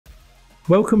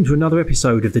Welcome to another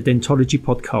episode of the Dentology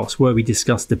podcast, where we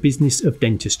discuss the business of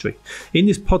dentistry. In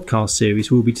this podcast series,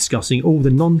 we'll be discussing all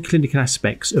the non-clinical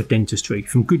aspects of dentistry,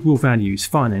 from goodwill values,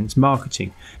 finance,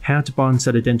 marketing, how to buy and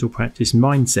sell a dental practice,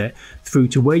 mindset, through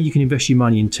to where you can invest your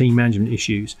money in team management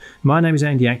issues. My name is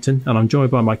Andy Acton, and I'm joined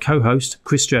by my co-host,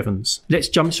 Chris Drevens. Let's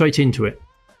jump straight into it.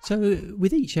 So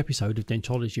with each episode of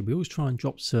Dentology, we always try and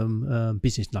drop some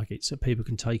business nuggets that people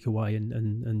can take away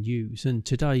and use. And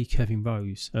today, Kevin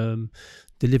Rose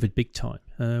delivered big time.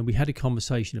 We had a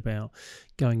conversation about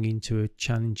going into a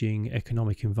challenging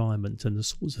economic environment and the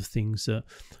sorts of things that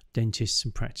dentists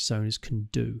and practice owners can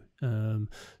do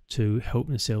to help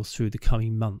themselves through the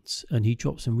coming months. And he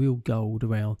dropped some real gold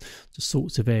around the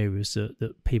sorts of areas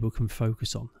that people can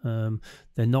focus on.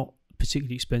 They're not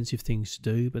particularly expensive things to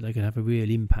do, but they can have a real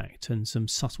impact, and some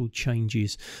subtle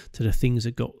changes to the things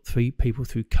that got people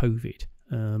through COVID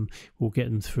will get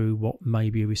them through what may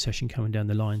be a recession coming down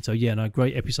the line. So yeah, no,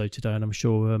 great episode today, and I'm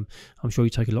sure you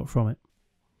take a lot from it.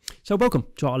 So welcome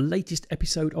to our latest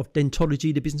episode of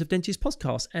Dentology, the Business of Dentist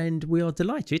podcast, and we are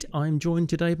delighted. I'm joined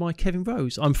today by Kevin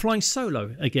Rose. I'm flying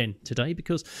solo again today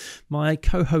because my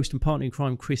co-host and partner in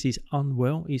crime, Chris, is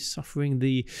unwell. He's suffering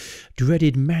the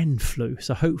dreaded man flu,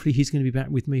 so hopefully he's going to be back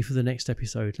with me for the next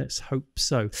episode. Let's hope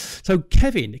so. So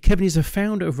Kevin is a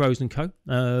founder of Rose & Co,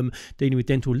 dealing with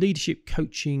dental leadership,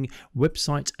 coaching,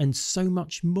 websites, and so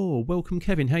much more. Welcome,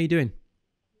 Kevin. How are you doing?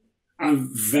 I'm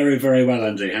very, very well,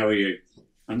 Andy. How are you?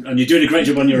 And you're doing a great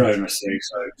job on your own, I see.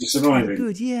 So you're surviving.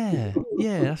 Good, yeah,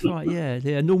 that's right,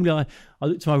 yeah. Normally, I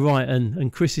look to my right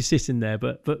and Chris is sitting there,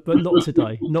 but not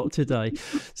today, not today.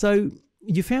 So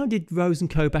you founded Rose &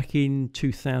 Co back in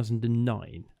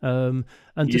 2009, and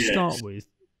to start with,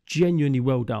 genuinely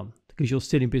well done, because you're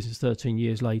still in business 13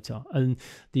 years later, and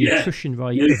the attrition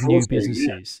rate of new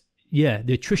businesses. Yeah,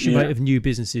 the attrition rate of new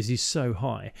businesses is so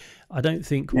high. I don't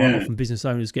think quite often business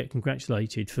owners get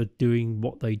congratulated for doing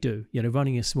what they do. You know,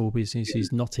 running a small business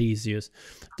is not easy, as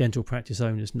dental practice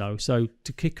owners know. So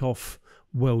to kick off,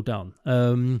 well done.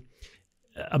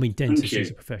 I mean, dentistry as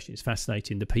a profession is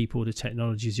fascinating. The people, the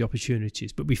technologies, the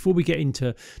opportunities. But before we get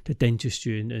into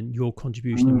dentistry and your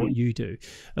contribution and what you do,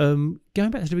 going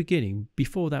back to the beginning,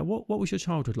 before that, what was your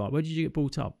childhood like? Where did you get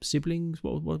brought up? Siblings?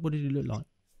 What did it look like?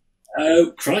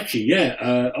 Oh, crikey,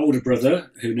 yeah. Older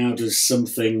brother who now does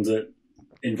something that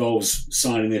involves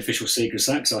signing the official Secrets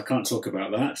Act, so I can't talk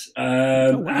about that.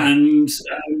 That's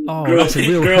a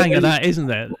real hanger, that, isn't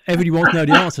there? Everybody wants to know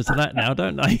the answer to that now,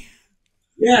 don't they?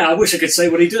 Yeah, I wish I could say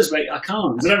what he does, but I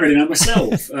can't, because I don't really know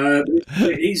myself.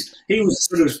 He was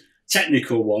sort of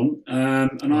technical one,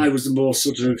 and I was the more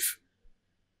sort of,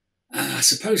 I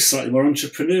suppose, slightly more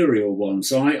entrepreneurial one.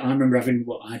 So I remember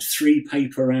I had 3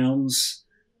 paper rounds.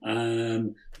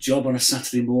 Job on a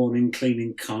Saturday morning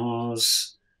cleaning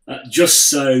cars, just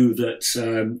so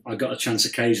that I got a chance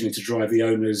occasionally to drive the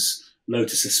owner's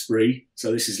Lotus Esprit.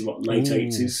 So this is late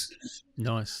 80s.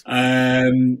 Nice.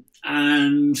 And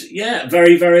yeah,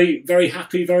 very, very, very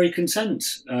happy, very content.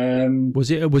 Was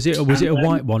it a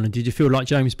white one, and did you feel like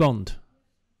James Bond?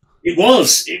 It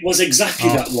was exactly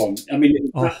that one. I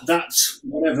mean, that's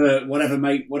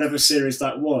whatever series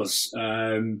that was.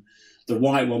 The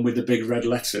white one with the big red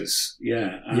letters,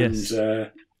 and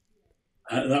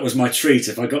that was my treat.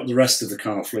 If I got the rest of the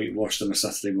car fleet washed on a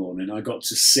Saturday morning, I got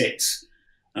to sit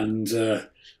and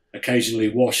occasionally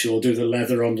wash or do the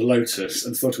leather on the Lotus,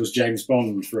 and thought it was James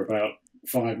Bond for about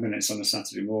 5 minutes on a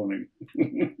Saturday morning.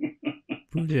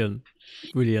 Brilliant.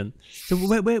 So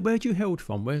where do you hail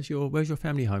from? Where's your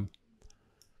family home?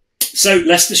 So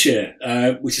Leicestershire,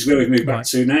 which is where we've moved back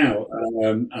to now,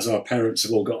 as our parents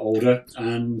have all got older.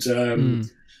 And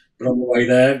but on the way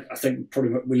there, I think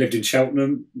probably we lived in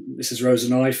Cheltenham, Mrs. Rose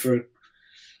and I, for a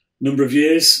number of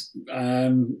years.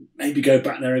 Maybe go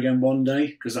back there again one day,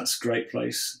 because that's a great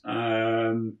place.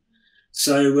 Back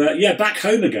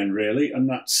home again, really, and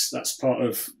that's part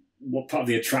of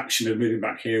the attraction of moving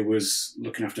back here was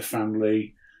looking after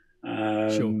family.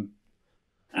 Sure.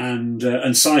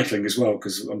 And cycling as well,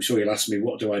 because I'm sure you'll ask me,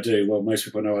 what do I do? Well, most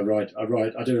people know I ride. I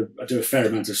do a fair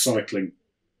amount of cycling,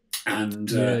 and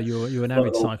you're an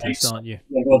avid cyclist, aren't you?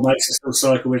 Yeah, well, mates I still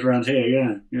cycle with around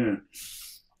here. Yeah.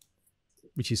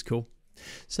 Which is cool.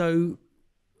 So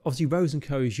obviously, Rose &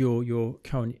 Co is your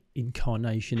current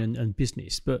incarnation and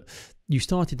business, but you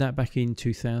started that back in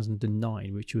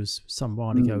 2009, which was some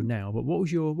while ago now. But what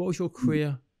was your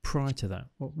career prior to that?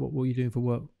 What were you doing for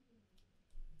work?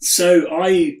 So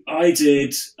I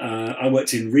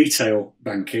worked in retail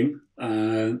banking,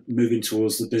 moving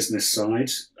towards the business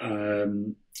side.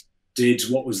 Did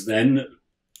what was then,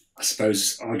 I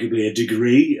suppose, arguably a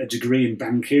degree in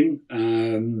banking.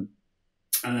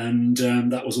 and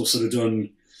that was all sort of done.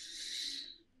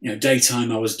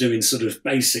 Daytime I was doing sort of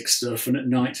basic stuff, and at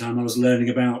night time I was learning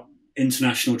about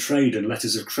international trade and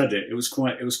letters of credit. It was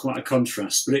quite a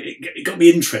contrast, but it got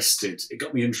me interested. It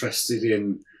got me interested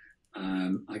in,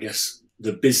 I guess,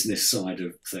 the business side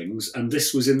of things. And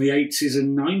this was in the 80s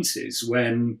and 90s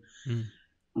when,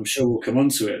 I'm sure we'll come on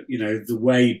to it, the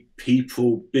way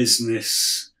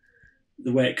business,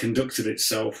 the way it conducted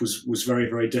itself was very,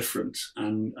 very different.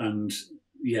 And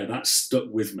yeah, that stuck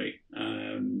with me.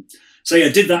 So yeah,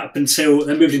 I did that up until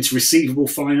then moved into receivable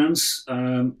finance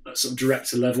at sort of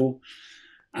director level.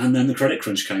 And then the credit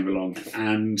crunch came along,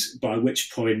 and by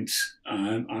which point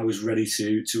I was ready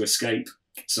to escape.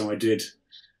 So I did,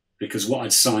 because what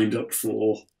I'd signed up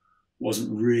for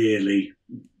wasn't really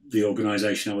the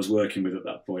organisation I was working with at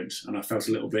that point, and I felt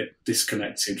a little bit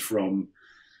disconnected from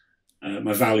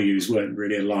my values weren't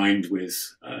really aligned with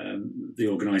the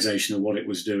organisation or what it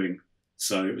was doing.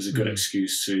 So it was a good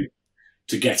excuse to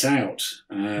get out.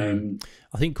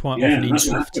 I think quite often in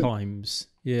tough times.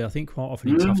 Yeah, I think quite often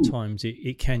in tough times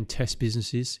it can test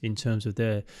businesses in terms of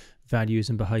their values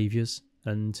and behaviours.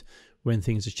 And when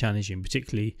things are challenging,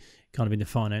 particularly kind of in the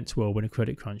finance world, when a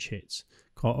credit crunch hits,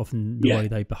 quite often the way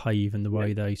they behave and the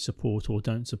way they support or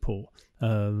don't support,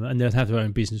 and they'll have their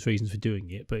own business reasons for doing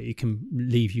it, but it can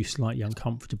leave you slightly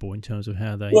uncomfortable in terms of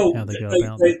how they go about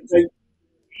it.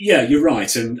 Yeah, you're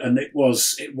right, and it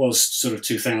was sort of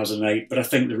 2008, but I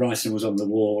think the writing was on the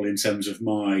wall in terms of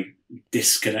my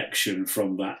disconnection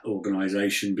from that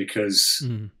organisation, because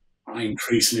I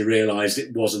increasingly realised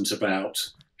it wasn't about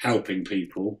helping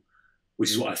people,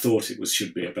 which is what I thought it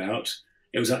should be about.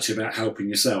 It was actually about helping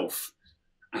yourself,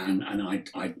 and I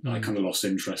kind of lost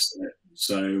interest in it.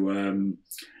 So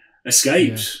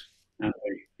escaped. I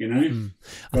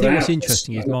think what's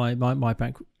interesting is my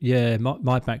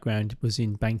background was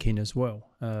in banking as well,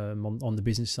 on the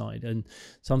business side, and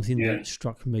something that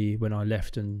struck me when I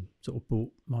left and sort of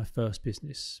bought my first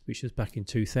business, which was back in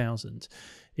 2000,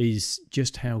 is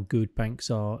just how good banks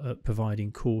are at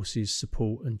providing courses,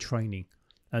 support and training.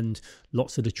 And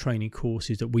lots of the training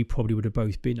courses that we probably would have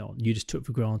both been on, you just took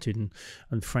for granted,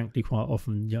 and frankly, quite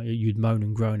often you'd moan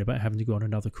and groan about having to go on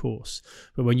another course.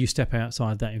 But when you step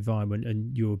outside that environment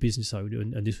and you're a business owner,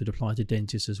 and this would apply to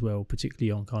dentists as well,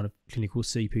 particularly on kind of clinical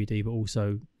CPD, but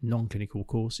also non-clinical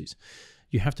courses,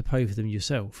 you have to pay for them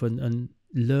yourself, and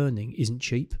learning isn't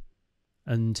cheap.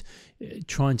 And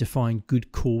trying to find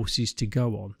good courses to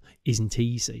go on isn't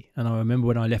easy. And I remember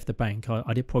when I left the bank, I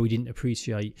probably didn't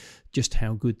appreciate just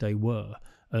how good they were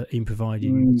in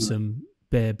providing some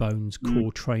bare bones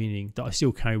core training that I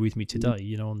still carry with me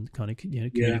today, on kind of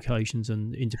communications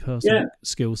and interpersonal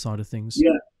skills side of things.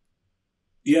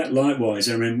 Yeah, likewise.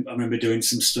 I remember doing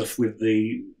some stuff with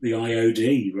the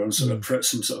IOD. We're on some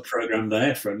sort of program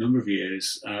there for a number of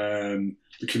years.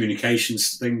 The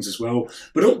communications things as well,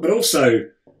 but also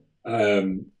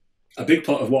a big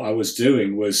part of what I was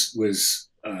doing was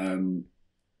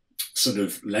sort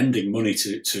of lending money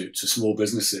to small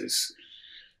businesses.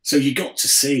 So you got to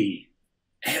see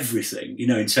everything,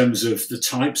 in terms of the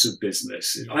types of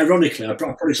business. Ironically, I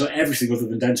probably saw everything other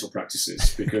than dental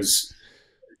practices, because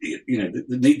the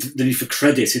need for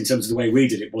credit in terms of the way we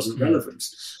did it wasn't relevant.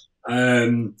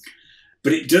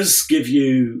 But it does give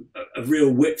you a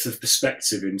real width of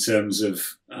perspective in terms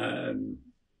of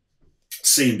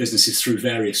seeing businesses through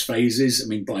various phases. I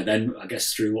mean, by then, I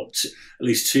guess through at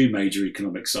least two major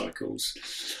economic cycles.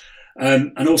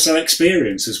 And also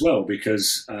experience as well,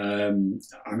 because I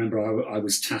remember I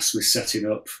was tasked with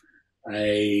setting up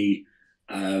a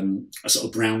sort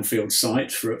of brownfield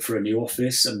site for a new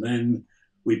office, and then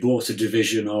we bought a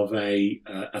division of a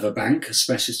bank, a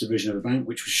specialist division of a bank,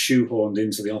 which was shoehorned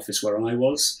into the office where I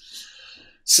was.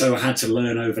 So I had to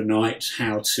learn overnight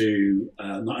how to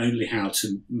not only how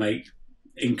to make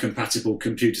incompatible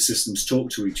computer systems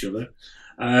talk to each other,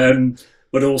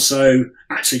 but also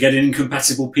actually getting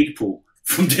incompatible people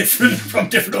from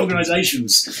different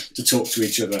organisations to talk to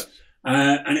each other,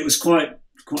 and it was quite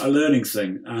a learning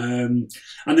thing. And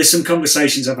there's some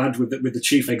conversations I've had with the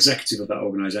chief executive of that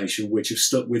organisation which have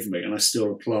stuck with me, and I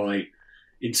still apply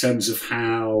in terms of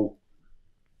how,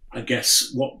 I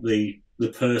guess, what the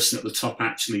person at the top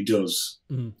actually does,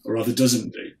 or rather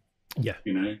doesn't do. Yeah.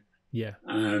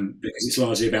 Because it's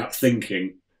largely about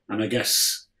thinking, and I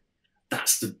guess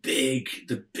that's the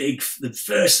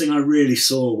first thing I really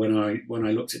saw when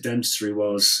I looked at dentistry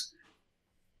was,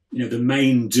 the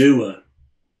main doer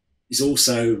is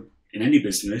also in any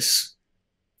business,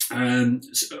 or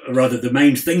rather the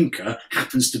main thinker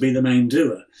happens to be the main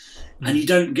doer. And you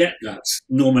don't get that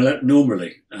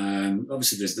normally.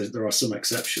 Obviously, there are some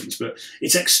exceptions, but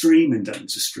it's extreme in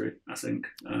dentistry, I think.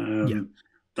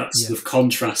 That's the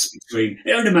contrast between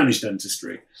owner-managed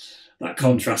dentistry, that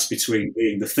contrast between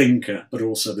being the thinker but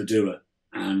also the doer,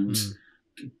 and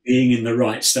being in the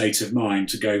right state of mind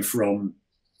to go from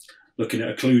looking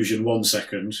at occlusion 1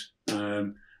 second.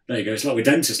 There you go. It's like with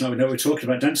dentists. Like we know we're talking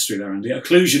about dentistry there, Andy.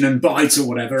 Occlusion and bite or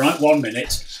whatever, right? 1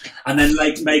 minute, and then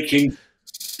making,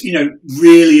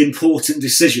 really important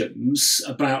decisions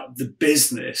about the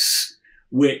business,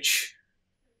 which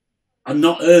are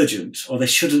not urgent, or they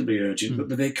shouldn't be urgent,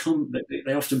 but they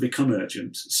often become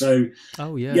urgent. So,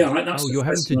 you're having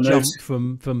to jump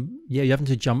you're having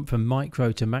to jump from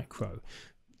micro to macro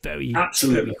very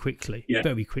quickly.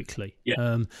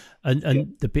 And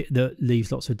the bit that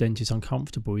leaves lots of dentists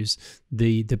uncomfortable is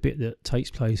the bit that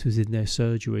takes place within their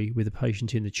surgery with the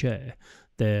patient in the chair.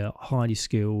 They're highly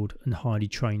skilled and highly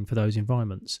trained for those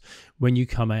environments. When you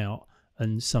come out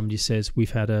and somebody says,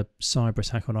 we've had a cyber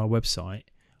attack on our website,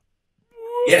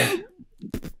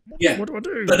 what do I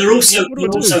do? But they're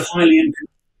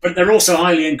also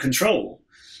highly in control.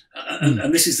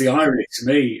 And this is the irony to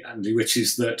me, Andy, which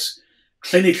is that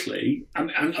clinically,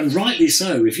 and rightly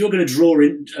so, if you're going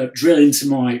to drill into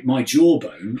my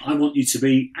jawbone, I want you to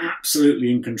be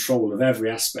absolutely in control of every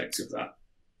aspect of that,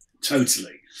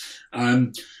 totally.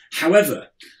 However,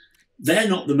 they're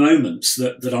not the moments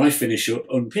that I finish up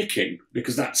unpicking,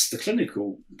 because that's the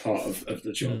clinical part of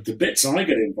the job. The bits I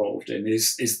get involved in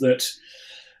is that,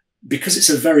 because it's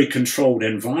a very controlled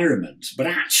environment, but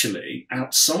actually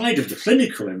outside of the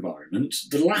clinical environment,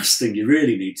 the last thing you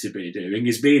really need to be doing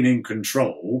is being in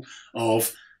control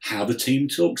of how the team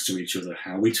talks to each other,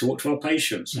 how we talk to our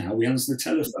patients, how we answer the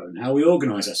telephone, how we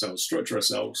organise ourselves, structure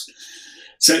ourselves.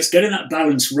 So it's getting that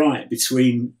balance right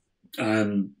between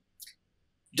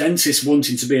dentists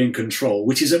wanting to be in control,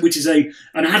 which is an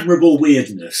admirable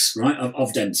weirdness, right,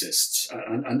 of dentists.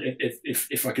 And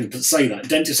if I can say that,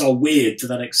 dentists are weird to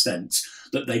that extent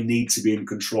that they need to be in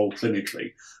control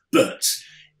clinically. But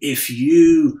if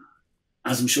you,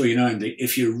 as I'm sure you know, Andy,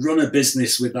 if you run a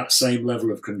business with that same level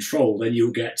of control, then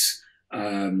you'll get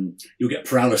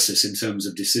paralysis in terms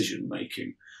of decision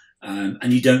making,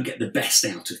 and you don't get the best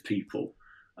out of people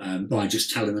by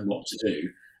just telling them what to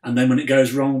do. And then when it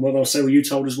goes wrong, well, they'll say, well, you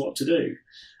told us what to do.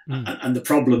 And the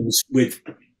problems with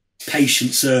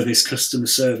patient service, customer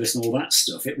service and all that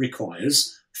stuff, it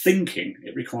requires thinking.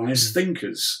 It requires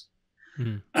thinkers.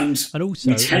 And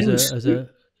also, and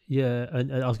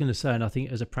I was going to say, and I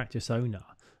think as a practice owner,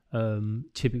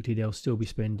 typically they'll still be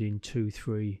spending 2,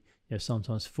 3,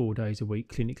 sometimes 4 days a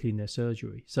week clinically in their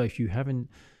surgery. So if you haven't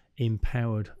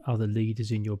empowered other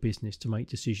leaders in your business to make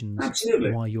decisions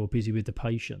while you're busy with the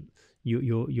patient,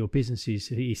 your business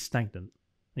is stagnant.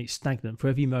 It's stagnant. For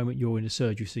every moment you're in a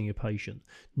surgery seeing a patient,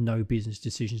 no business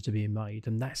decisions are being made,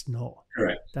 and that's not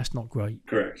correct. That's not great.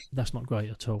 Correct. That's not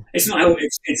great at all. It's not.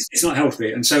 It's not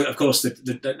healthy. And so, of course,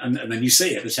 and then you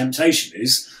see it. The temptation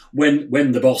is when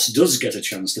the boss does get a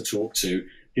chance to talk to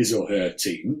his or her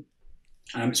team,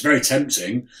 it's very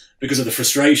tempting because of the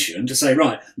frustration to say,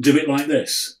 right, do it like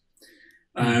this.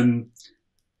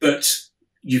 But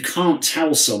you can't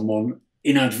tell someone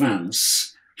in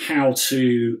advance how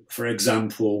to, for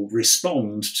example,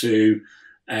 respond to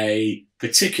a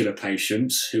particular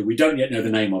patient who we don't yet know the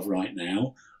name of right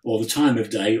now, or the time of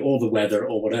day, or the weather,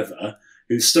 or whatever,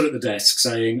 who's stood at the desk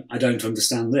saying, I don't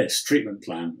understand this treatment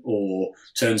plan, or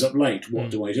turns up late,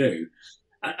 what do I do?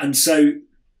 And so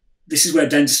this is where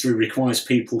dentistry requires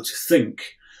people to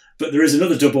think. But there is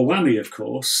another double whammy, of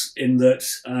course, in that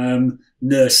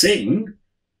nursing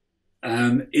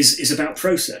is about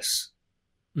process.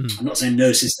 I'm not saying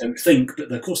nurses don't think, but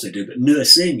of course they do, but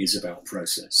nursing is about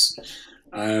process.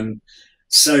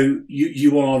 So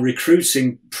you are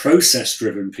recruiting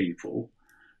process-driven people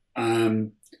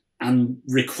and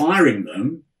requiring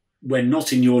them, when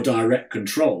not in your direct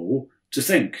control, to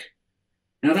think.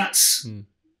 Now that's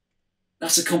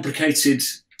a complicated,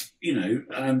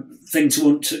 thing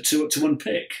to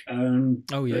unpick.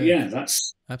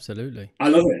 That's absolutely. I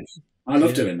love it. I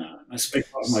love doing that. That's a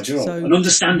big part of my job. And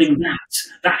understanding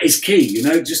that is key,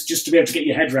 just to be able to get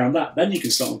your head around that. Then you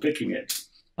can start unpicking it.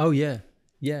 Oh, yeah.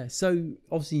 Yeah. So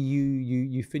obviously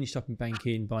you finished up in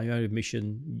banking. By your own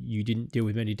admission, you didn't deal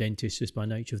with many dentists just by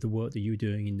nature of the work that you were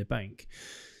doing in the bank.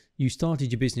 You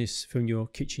started your business from your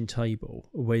kitchen table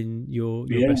when your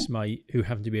best mate, who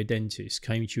happened to be a dentist,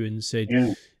 came to you and said,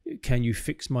 can you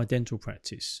fix my dental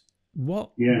practice?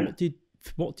 What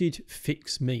did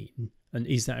fix mean? And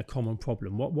is that a common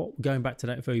problem? What going back to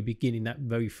that very beginning, that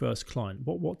very first client,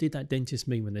 what did that dentist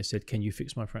mean when they said, can you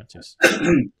fix my practice?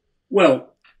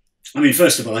 Well, I mean,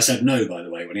 first of all, I said no, by the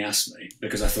way, when he asked me,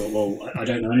 because I thought, well, I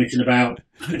don't know anything about,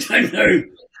 I don't know,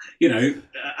 you know,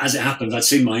 as it happens, I'd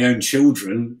seen my own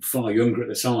children, far younger at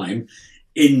the time,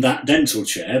 in that dental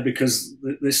chair because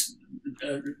this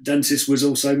dentist was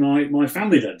also my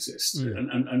family dentist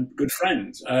and good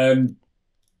friend.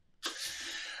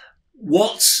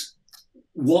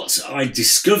 What I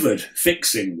discovered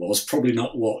fixing was probably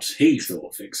not what he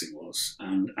thought fixing was.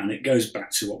 And it goes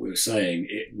back to what we were saying.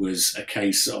 It was a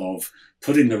case of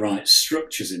putting the right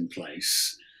structures in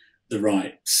place, the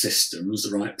right systems,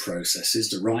 the right processes,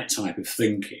 the right type of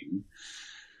thinking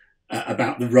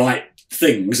about the right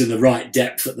things in the right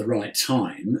depth at the right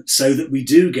time, so that we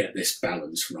do get this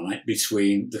balance right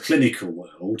between the clinical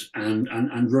world and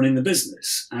running the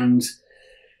business. And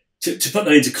to put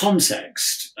that into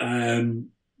context,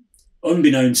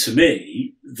 unbeknown to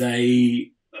me,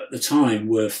 they at the time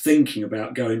were thinking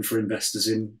about going for investors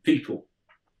in people.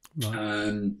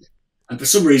 Right. And for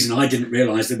some reason, I didn't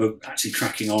realise they were actually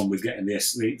cracking on with getting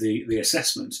the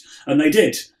assessment, and they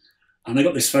did. And I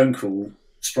got this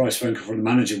surprise phone call from the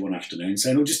manager one afternoon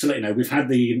saying, "Oh, just to let you know, we've had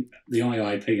the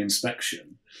IIP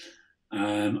inspection."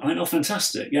 I went, "Oh,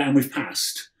 fantastic! Yeah, and we've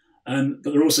passed." But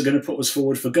they're also going to put us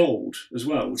forward for gold as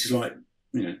well, which is like,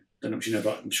 you know, don't know what you know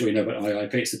about. I'm sure you know about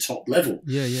IIP. It's the top level.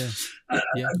 Yeah.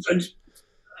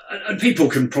 And people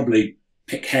can probably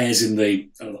pick hairs in the,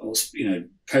 you know,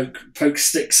 poke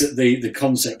sticks at the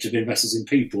concept of investors in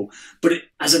people, but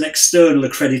as an external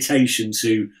accreditation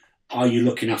to, are you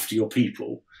looking after your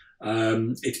people?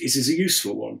 It is a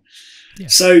useful one. Yeah.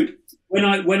 So when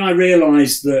I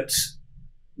realised that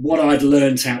what I'd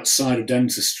learnt outside of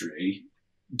dentistry,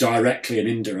 directly and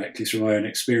indirectly through my own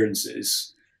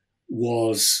experiences,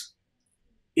 was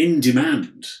in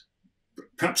demand,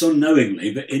 perhaps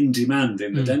unknowingly, but in demand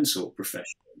in the dental profession.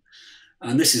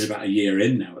 And this is about a year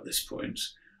in now at this point.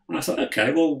 And I thought,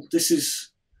 okay, well,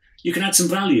 you can add some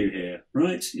value here,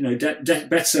 right? You know,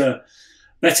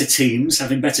 better teams,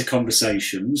 having better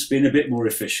conversations, being a bit more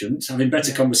efficient, having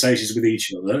better conversations with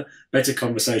each other, better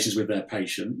conversations with their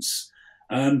patients,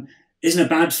 isn't a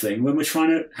bad thing when we're trying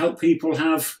to help people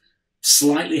have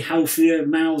slightly healthier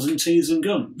mouths and teeth and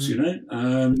gums, you know.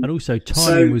 And also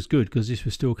timing was good because this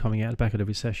was still coming out the back of the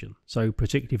recession. So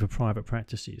particularly for private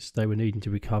practices, they were needing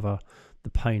to recover the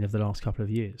pain of the last couple of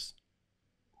years.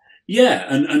 Yeah,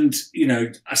 and you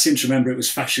know, I seem to remember it was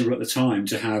fashionable at the time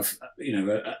to have, you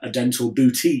know, a dental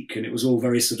boutique, and it was all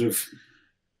very sort of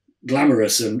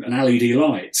glamorous and LED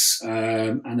lights,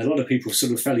 and a lot of people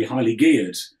sort of fairly highly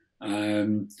geared,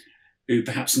 who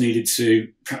perhaps needed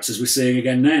to, perhaps as we're seeing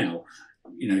again now,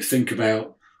 you know, think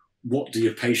about what do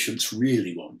your patients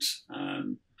really want,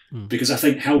 because I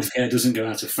think healthcare doesn't go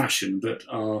out of fashion, but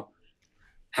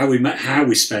how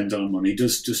we spend our money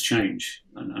does change,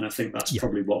 and I think that's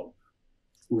probably what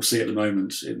we'll see at the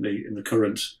moment in the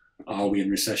current, are we in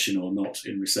recession or not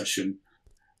in recession?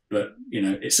 But you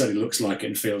know, it certainly looks like it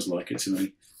and feels like it to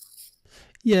me.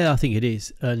 Yeah, I think it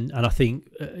is, and I think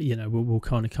you know, we'll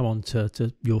kind of come on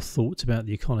to your thoughts about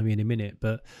the economy in a minute,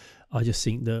 but I just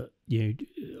think that, you know,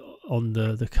 on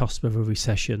the cusp of a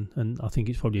recession, and I think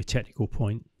it's probably a technical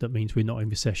point that means we're not in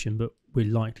recession, but we're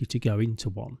likely to go into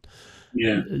one.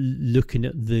 Yeah, looking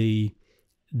at the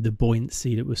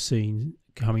buoyancy that we're seeing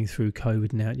coming through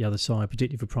COVID and out the other side,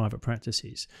 particularly for private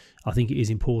practices, I think it is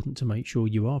important to make sure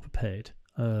you are prepared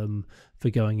for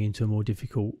going into a more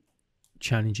difficult,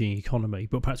 challenging economy.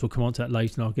 But perhaps we'll come on to that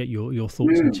later, and I'll get your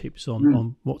thoughts and tips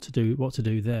on what to do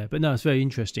there. But no, it's very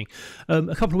interesting.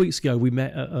 A couple of weeks ago we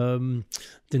met at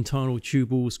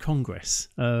Dentology Congress,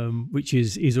 which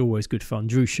is always good fun.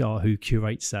 Drew Shah, who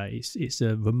curates that, it's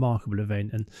a remarkable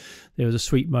event, and there was a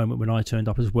sweet moment when I turned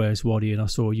up as Where's Waddy and I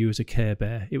saw you as a Care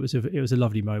Bear. It was a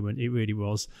lovely moment. It really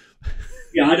was.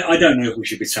 Yeah, I don't know if we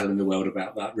should be telling the world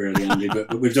about that, really, Andy,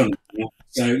 but we've done it. You know?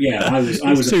 So yeah, I was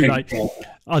too a pink late. Bear.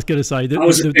 I was going to say that I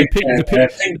was a pink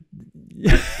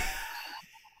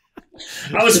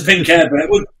Care Bear.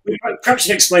 Well, perhaps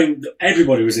you explain that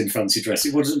everybody was in fancy dress.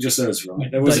 It wasn't just us,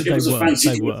 right? It was a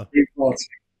fancy party.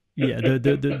 Yeah,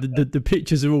 the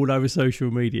pictures are all over social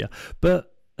media.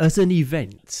 But as an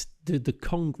event, the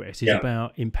Congress is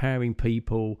about empowering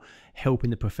people,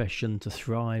 helping the profession to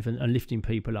thrive, and lifting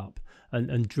people up.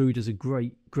 And Drew does a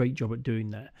great job at doing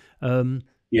that.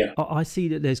 I see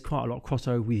that there's quite a lot of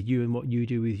crossover with you and what you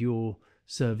do with your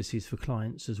services for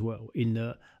clients as well, in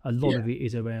that a lot of it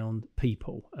is around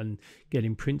people and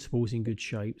getting principals in good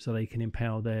shape so they can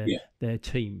empower their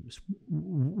teams.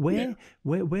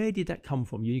 Where did that come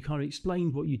from? You kind of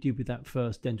explained what you did with that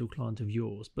first dental client of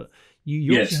yours, but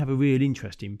you also have a real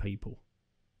interest in people.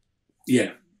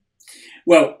 Yeah.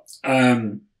 Well,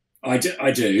 I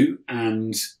do,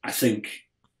 and I think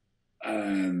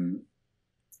you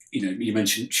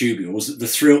mentioned tubules.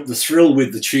 The thrill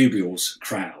with the tubules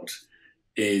crowd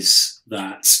is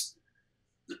that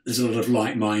there's a lot of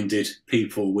like-minded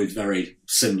people with very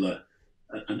similar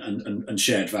and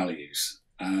shared values,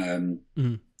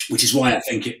 which is why I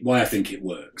think it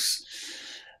works.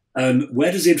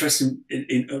 Where does the interest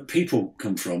in people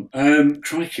come from?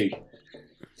 Crikey,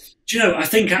 do you know? I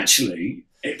think actually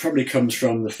it probably comes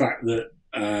from the fact that,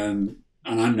 and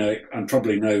I'm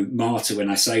probably no martyr when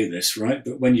I say this, right?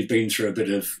 But when you've been through a bit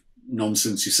of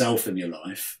nonsense yourself in your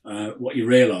life, what you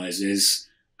realise is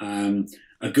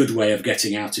a good way of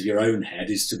getting out of your own head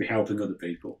is to be helping other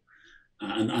people,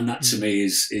 and that to me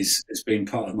has been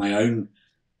part of my own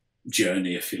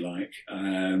journey, if you like,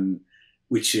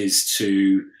 which is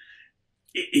to.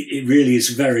 It really is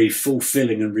very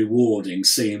fulfilling and rewarding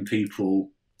seeing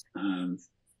people.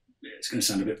 It's going to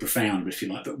sound a bit profound, if you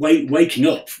like, but waking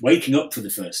up for the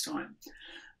first time.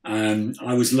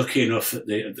 I was lucky enough at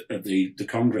the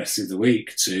Congress of the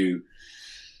week to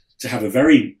have a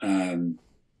very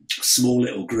small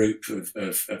little group of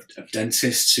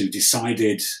dentists who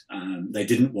decided they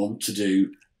didn't want to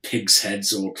do pig's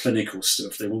heads or clinical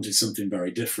stuff. They wanted something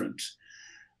very different.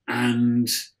 And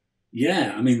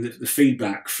yeah, I mean, the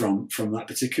feedback from that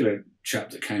particular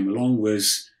chap that came along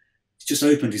was just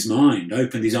opened his mind,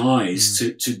 opened his eyes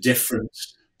to different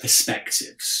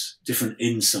perspectives, different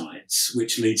insights,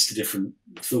 which leads to different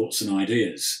thoughts and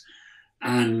ideas.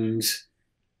 And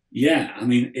yeah, I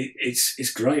mean,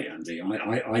 it's great, Andy.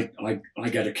 I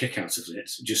get a kick out of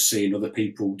it, just seeing other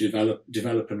people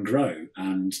develop and grow.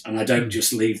 And I don't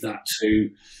just leave that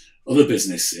to other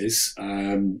businesses.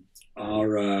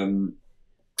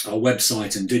 Our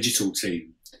website and digital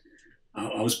team,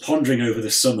 I was pondering over the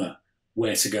summer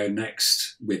where to go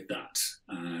next with that,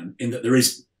 in that there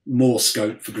is more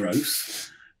scope for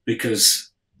growth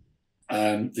because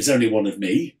there's only one of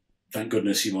me, thank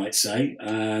goodness you might say,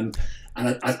 and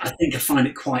I think I find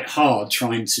it quite hard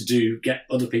trying to get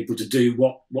other people to do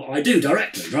what I do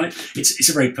directly, right? It's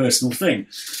a very personal thing,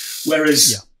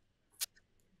 whereas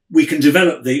we can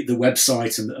develop the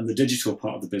website and the digital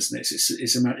part of the business.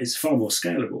 It's far more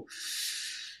scalable.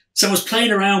 So I was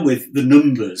playing around with the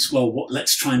numbers. Well,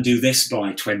 let's try and do this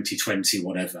by 2020,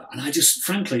 whatever. And I just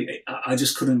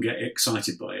couldn't get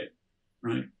excited by it,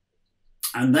 right?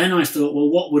 And then I thought, well,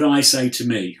 what would I say to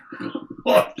me?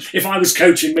 If I was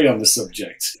coaching me on the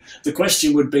subject, the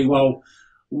question would be, well,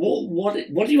 what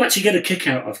do you actually get a kick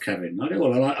out of, Kevin? I go,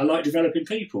 well, I like developing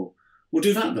people. We'll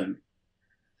do that then.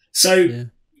 So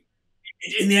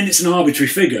in the end, it's an arbitrary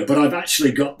figure, but I've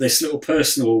actually got this little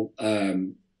personal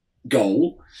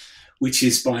goal, which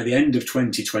is by the end of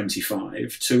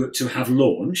 2025 to have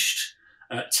launched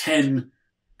 10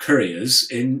 careers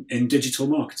in digital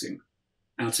marketing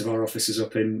out of our offices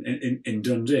up in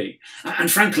Dundee.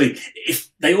 And frankly,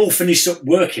 if they all finished up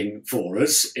working for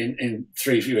us in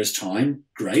 3 years' time,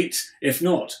 great. If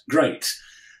not, great.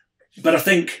 But I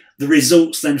think the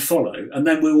results then follow, and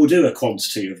then we will do a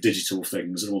quantity of digital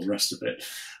things and all the rest of it.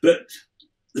 But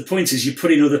the point is, you're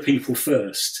putting other people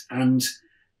first. And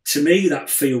to me, that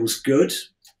feels good.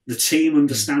 The team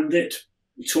understand it.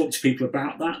 We talk to people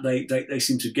about that. They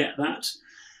seem to get that.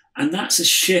 And that's a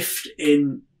shift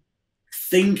in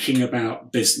thinking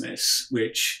about business,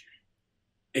 which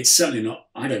it's certainly not,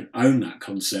 I don't own that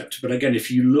concept. But again, if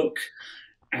you look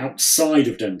outside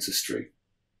of dentistry,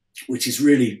 which is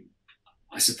really,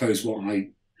 I suppose, what I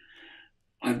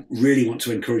really want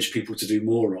to encourage people to do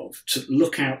more of, to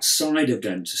look outside of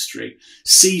dentistry,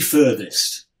 see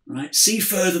furthest, right? See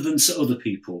further than other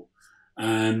people.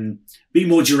 Be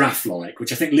more giraffe-like,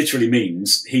 which I think literally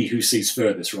means he who sees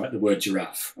furthest, right? The word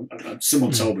giraffe.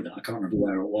 Someone told me that. I can't remember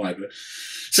where or why. But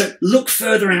so look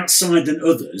further outside than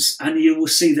others, and you will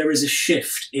see there is a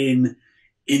shift in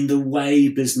the way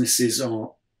businesses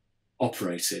are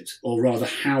operated, or rather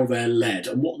how they're led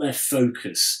and what their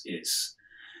focus is.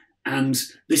 And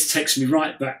this takes me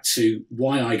right back to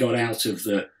why I got out of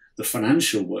the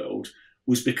financial world,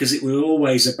 was because it was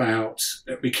always about,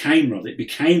 it became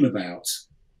about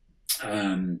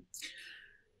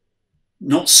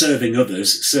not serving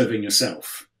others, serving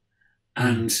yourself.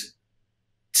 And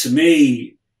to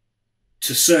me,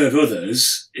 to serve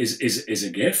others is a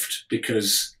gift,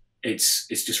 because it's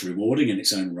just rewarding in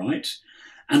its own right.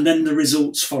 And then the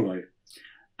results follow.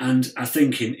 And I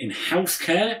think in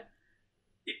healthcare,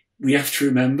 we have to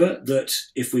remember that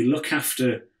if we look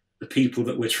after the people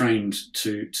that we're trained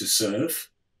to serve,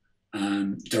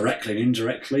 directly and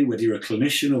indirectly, whether you're a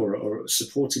clinician or a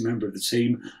supporting member of the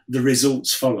team, the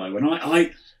results follow. And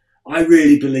I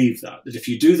really believe that if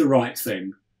you do the right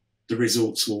thing, the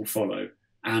results will follow.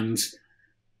 And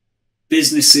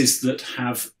businesses that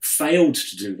have failed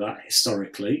to do that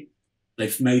historically,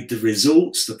 they've made the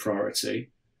results the priority,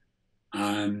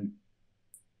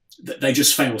 they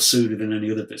just fail sooner than any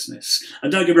other business.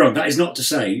 And don't get me wrong, that is not to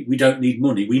say we don't need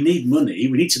money. We need money.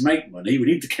 We need to make money. We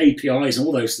need the KPIs and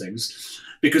all those things,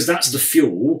 because that's the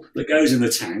fuel that goes in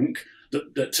the tank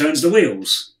that turns the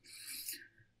wheels.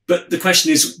 But the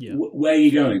question is, where are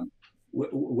you going?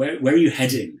 Where are you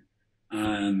heading?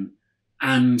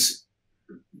 And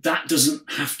that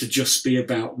doesn't have to just be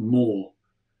about more.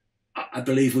 I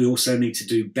believe we also need to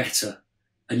do better,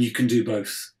 and you can do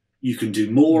both. You can do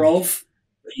more of,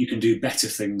 but you can do better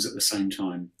things at the same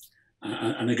time.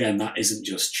 And again, that isn't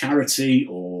just charity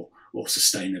or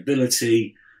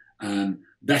sustainability.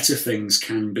 Better things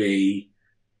can be,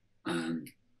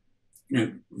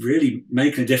 really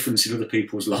making a difference in other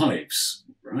people's lives.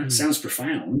 Right? It sounds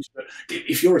profound, but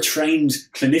if you're a trained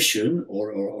clinician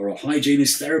or a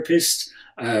hygienist therapist,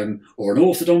 or an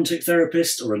orthodontic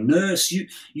therapist or a nurse,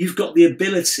 you've got the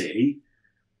ability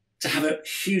to have a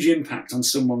huge impact on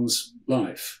someone's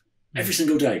life every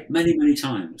single day, many, many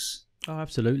times. Oh,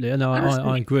 absolutely. And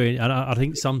I agree. And I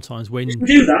think sometimes when you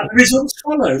do that, the results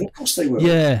follow. Of course they will.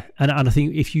 Yeah. And I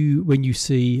think when you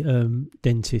see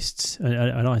dentists,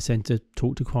 and I tend to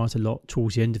talk to quite a lot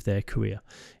towards the end of their career,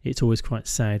 it's always quite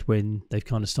sad when they've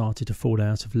kind of started to fall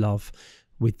out of love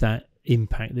with that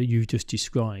impact that you just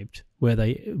described, where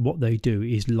what they do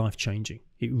is life-changing.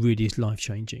 It really is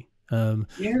life-changing. And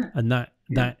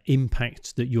that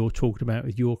impact that you're talking about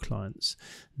with your clients,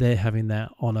 they're having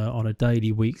that on a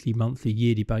daily, weekly, monthly,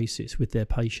 yearly basis with their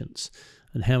patients.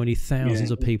 And how many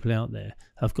thousands of people out there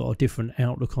have got a different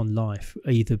outlook on life,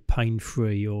 either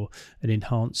pain-free or an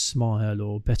enhanced smile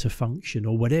or better function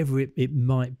or whatever it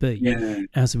might be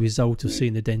as a result of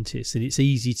seeing the dentist. And it's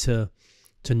easy to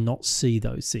not see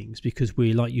those things because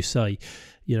we, like you say,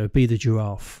 be the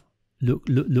giraffe,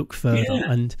 look further.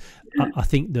 And I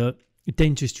think that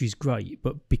dentistry is great,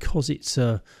 but because it's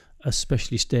a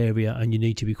specialist area and you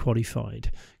need to be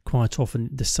qualified, quite often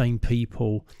the same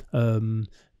people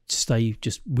stay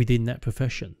just within that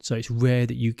profession. So it's rare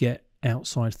that you get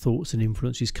outside thoughts and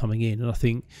influences coming in. And I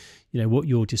think, what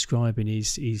you're describing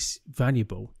is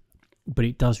valuable, but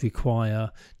it does require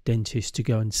dentists to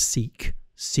go and seek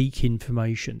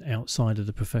information outside of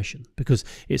the profession, because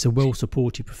it's a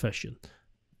well-supported profession,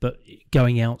 but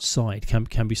going outside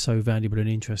can be so valuable and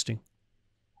interesting.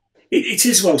 It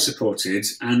is well supported,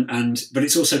 but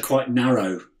it's also quite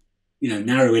narrow,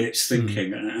 narrow in its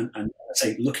thinking. And I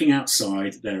say, looking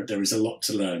outside, there is a lot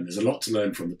to learn. There's a lot to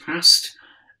learn from the past,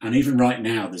 and even right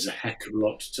now, there's a heck of a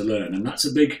lot to learn, and that's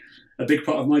a big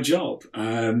part of my job.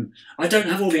 I don't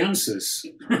have all the answers.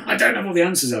 I don't have all the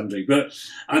answers, Andy, but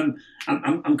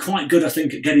I'm quite good, I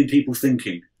think, at getting people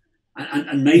thinking,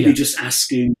 and maybe just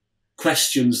asking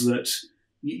questions that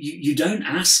you don't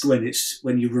ask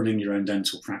when you're running your own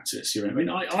dental practice.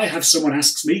 I have someone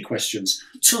asks me questions,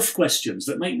 tough questions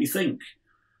that make me think,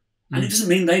 and it doesn't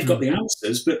mean they've got the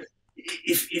answers. But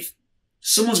if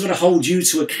someone's got to hold you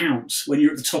to account when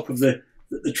you're at the top of the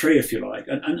tree, if you like,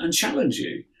 and challenge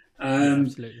you.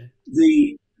 Absolutely.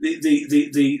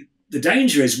 The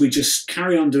danger is we just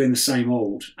carry on doing the same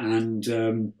old.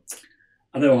 And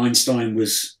although Einstein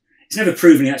he's never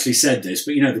proven he actually said this,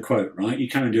 but you know the quote, right? You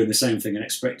carry on doing the same thing and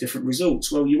expect different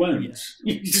results. Well, you won't. Yes.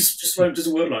 You just won't. It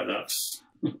doesn't work like that.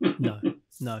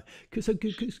 No. So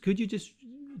could you just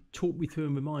talk me through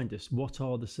and remind us what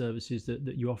are the services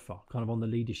that you offer, kind of on the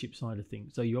leadership side of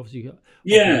things? So you obviously got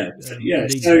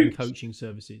leadership and coaching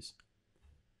services.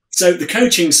 So the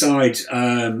coaching side,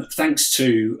 thanks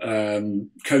to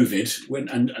COVID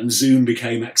and Zoom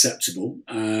became acceptable,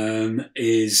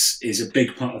 is a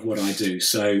big part of what I do.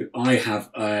 So I have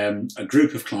a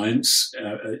group of clients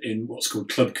in what's called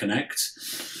Club Connect,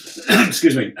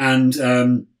 excuse me,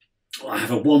 and I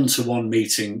have a one-to-one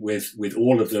meeting with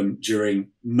all of them during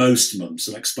most months.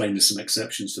 I'll explain there's some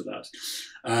exceptions to that,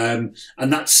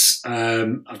 and that's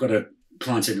I've got a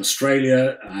client in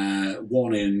Australia,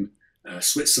 one in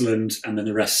Switzerland, and then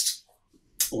the rest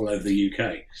all over the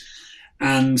UK.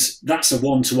 And that's a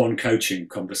one-to-one coaching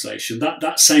conversation.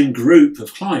 That same group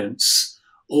of clients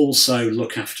also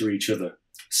look after each other.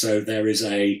 So there is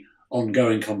a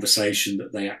ongoing conversation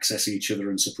that they access each other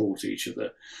and support each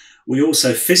other. We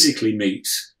also physically meet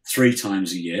 3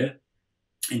 times a year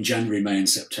in January, May and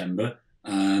September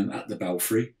at the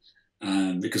Belfry.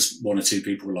 Because 1 or 2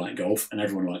 people like golf and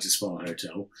everyone likes a spa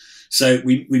hotel. So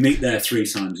we meet there 3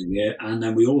 times a year. And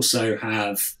then we also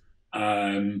have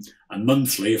a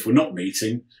monthly, if we're not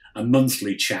meeting, a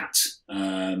monthly chat,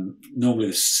 normally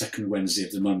the second Wednesday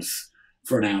of the month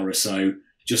for an hour or so,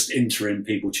 just interim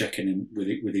people checking in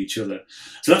with each other.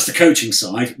 So that's the coaching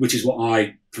side, which is what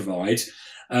I provide.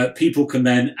 People can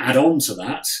then add on to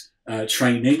that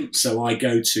training. So I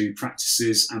go to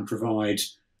practices and provide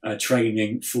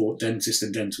training for dentist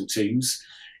and dental teams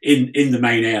in the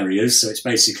main areas. So it's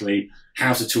basically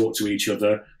how to talk to each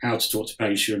other, how to talk to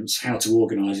patients, how to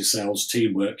organise yourselves,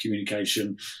 teamwork,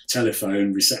 communication,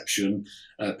 telephone, reception,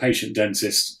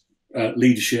 patient-dentist,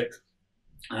 leadership.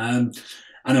 And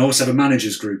I also have a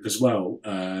managers group as well,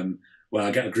 where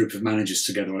I get a group of managers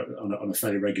together on a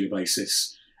fairly regular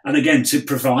basis. And again, to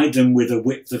provide them with a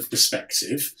width of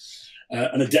perspective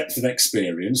and a depth of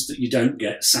experience that you don't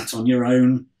get sat on your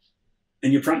own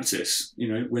in your practice, you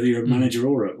know, whether you're a manager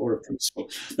or a principal.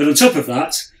 But on top of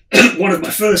that, one of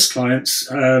my first clients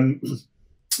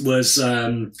was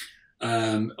up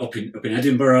in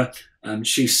Edinburgh.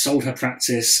 She sold her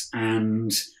practice,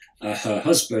 and her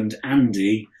husband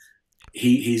Andy,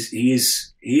 he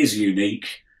is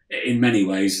unique in many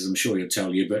ways, as I'm sure he'll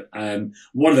tell you. But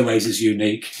one of the ways he's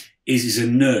unique is he's a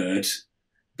nerd,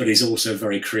 but he's also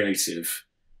very creative.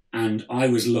 And I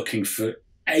was looking for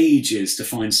ages to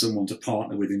find someone to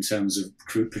partner with in terms of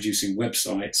producing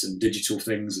websites and digital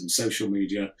things and social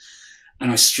media.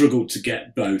 And I struggled to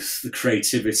get both the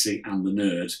creativity and the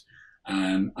nerd.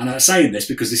 And I'm saying this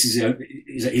because this is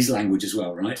his language as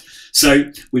well, right?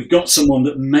 So we've got someone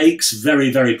that makes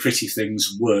very, very pretty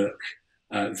things work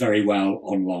very well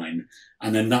online.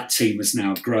 And then that team has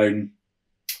now grown,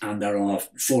 and there are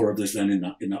 4 others then in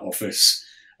that office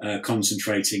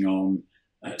concentrating on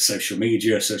social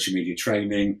media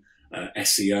training,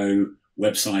 SEO,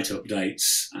 website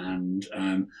updates, and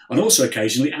also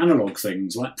occasionally analog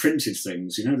things like printed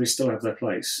things. You know, they still have their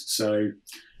place. So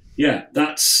yeah,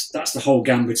 that's the whole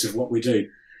gambit of what we do.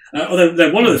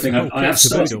 Although one other thing I have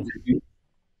started.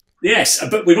 Yes,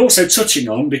 but we're also touching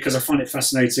on, because I find it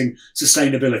fascinating,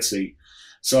 sustainability.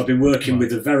 So I've been working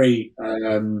with a very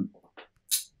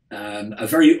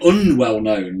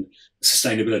unwell-known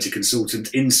sustainability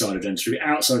consultant inside of dentistry.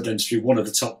 Outside of dentistry, one of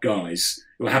the top guys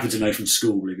who I happen to know from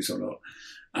school, believe it or not.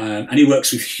 And he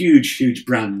works with huge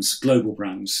brands, global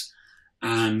brands.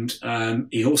 And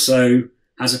he also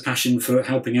has a passion for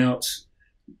helping out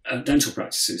dental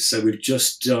practices. So we've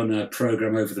just done a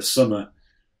program over the summer,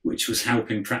 which was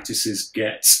helping practices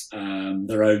get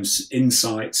their own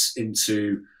insights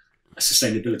into a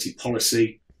sustainability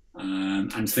policy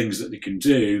and things that they can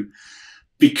do,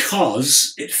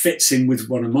 because it fits in with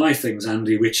one of my things,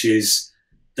 Andy, which is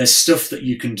there's stuff that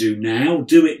you can do now,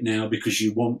 do it now because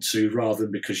you want to rather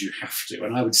than because you have to.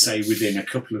 And I would say within a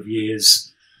couple of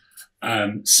years,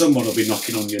 someone will be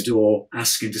knocking on your door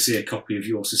asking to see a copy of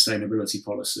your sustainability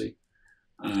policy.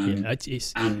 And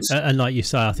like you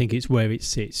say, I think it's where it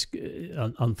sits.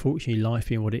 Unfortunately, life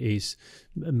being what it is,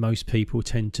 most people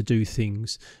tend to do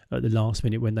things at the last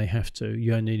minute when they have to.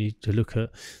 You only need to look at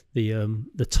the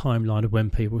timeline of when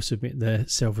people submit their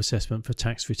self-assessment for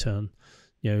tax return.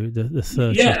 You know, the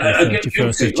 30th and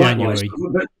 31st of January.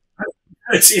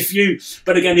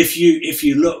 If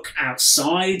you look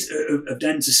outside of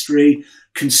dentistry,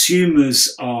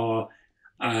 consumers are,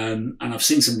 and I've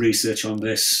seen some research on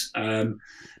this,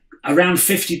 around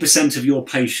 50% of your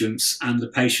patients and the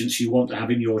patients you want to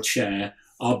have in your chair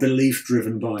are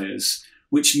belief-driven buyers,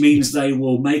 which means they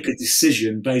will make a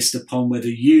decision based upon whether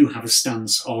you have a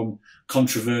stance on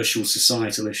controversial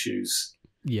societal issues.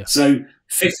 Yeah. So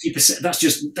 50%,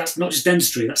 that's not just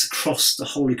dentistry, that's across the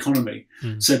whole economy.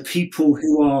 So people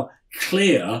who are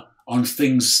clear on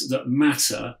things that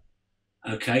matter,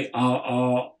 okay,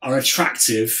 are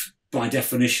attractive by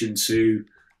definition to,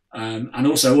 and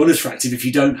also unattractive if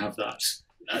you don't have that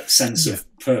sense of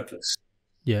purpose.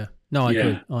 Yeah. No, I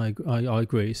agree. I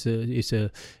agree.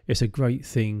 It's a great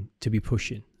thing to be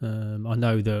pushing. I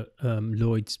know that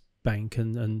Lloyd's Bank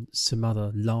and some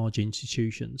other large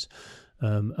institutions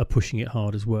are pushing it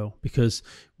hard as well, because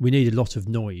we need a lot of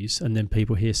noise and then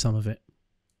people hear some of it.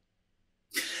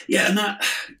 Yeah, and that,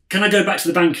 can I go back to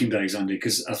the banking days, Andy?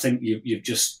 Because I think you've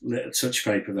just lit a touch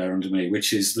paper there under me,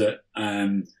 which is that,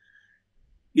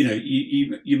 you know,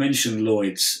 you mentioned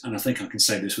Lloyd's, and I think I can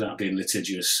say this without being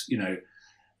litigious. You know,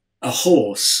 a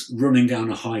horse running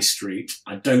down a high street,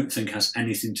 I don't think has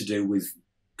anything to do with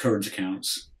current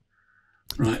accounts,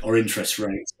 right, or interest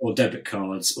rates, or debit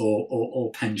cards,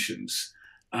 or pensions.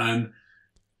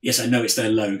 Yes, I know it's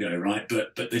their logo, right?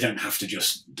 But they don't have to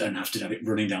have it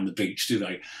running down the beach, do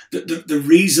they? The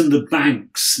reason the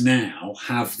banks now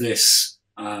have this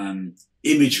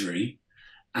imagery,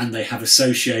 and they have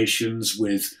associations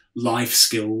with life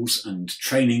skills and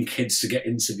training kids to get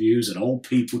interviews and old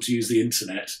people to use the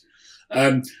internet.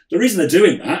 The reason they're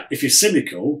doing that, if you're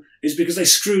cynical, is because they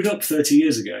screwed up 30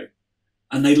 years ago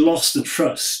and they lost the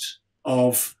trust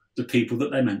of the people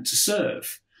that they meant to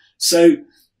serve. So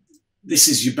this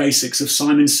is your basics of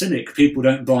Simon Sinek. People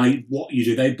don't buy what you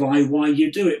do, they buy why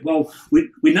you do it. Well, we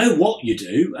know what you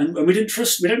do, and we don't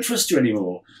trust you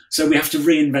anymore. So we have to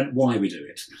reinvent why we do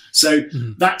it. So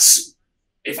that's,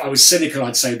 if I was cynical,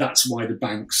 I'd say that's why the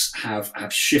banks have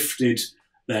shifted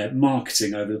their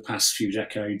marketing over the past few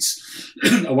decades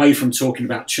away from talking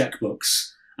about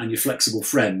checkbooks and your flexible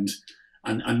friend,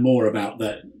 and more about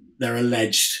their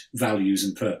alleged values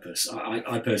and purpose.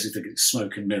 I personally think it's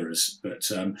smoke and mirrors, but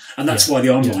and that's why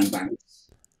the online banks.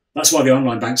 That's why the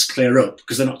online banks clear up,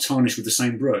 because they're not tarnished with the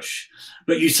same brush.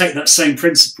 But you take that same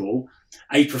principle,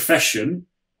 a profession,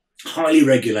 highly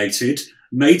regulated,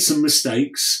 made some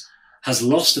mistakes, has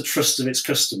lost the trust of its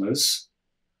customers,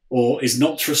 or is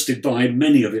not trusted by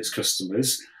many of its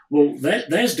customers. Well,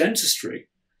 there's dentistry,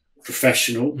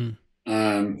 professional.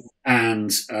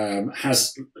 And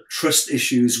has trust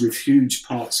issues with huge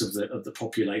parts of the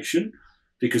population,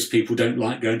 because people don't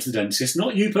like going to the dentist.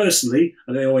 Not you personally,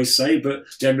 they always say, but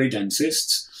generally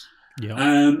dentists. Yeah.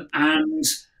 And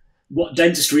what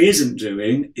dentistry isn't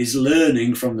doing is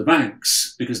learning from the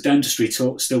banks, because dentistry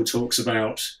still talks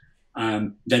about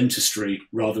dentistry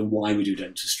rather than why we do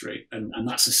dentistry, and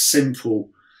that's a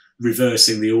simple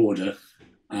reversing the order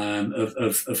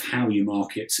of how you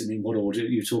market and in what order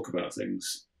you talk about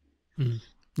things.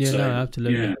 Yeah, so, no,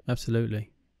 absolutely,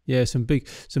 absolutely. Yeah, some big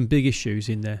issues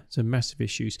in there, some massive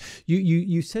issues.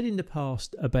 You said in the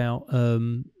past about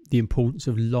the importance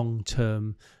of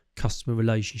long-term customer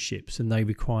relationships, and they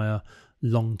require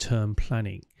long-term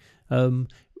planning.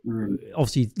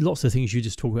 Obviously, lots of things you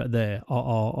just talk about there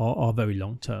are very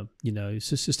long-term. You know,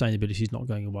 sustainability is not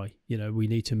going away. You know, we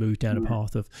need to move down a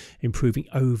path of improving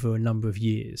over a number of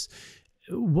years.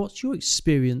 What's your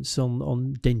experience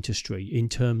on dentistry in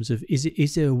terms of,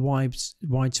 is there a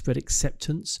widespread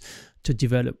acceptance to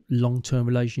develop long-term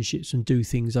relationships and do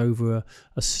things over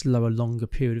a slower, longer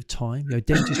period of time? You know,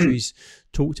 dentistry is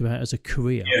talked about as a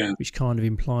career, which kind of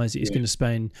implies it's going to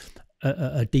span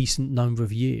a decent number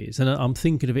of years. And I'm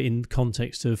thinking of it in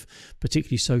context of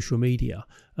particularly social media,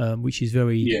 which is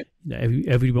very, you know,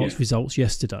 everybody wants results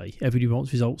yesterday, everybody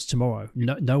wants results tomorrow.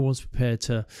 No one's prepared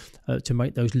to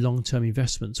make those long-term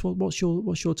investments. What's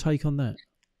your take on that?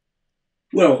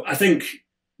 Well, I think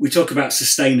we talk about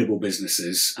sustainable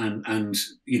businesses, and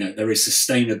you know, there is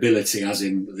sustainability as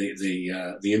in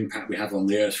the impact we have on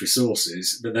the Earth's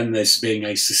resources, but then there's being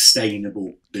a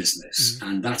sustainable business,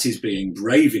 and that is being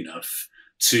brave enough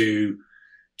to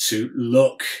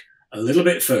look a little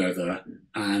bit further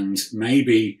and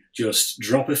maybe just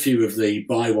drop a few of the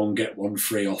buy one get one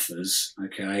free offers,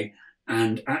 okay,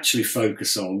 and actually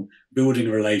focus on building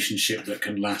a relationship that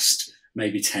can last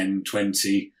maybe 10,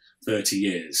 20, 30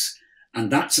 years. And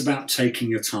that's about taking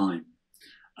your time.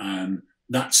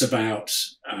 That's about,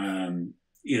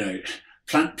 you know,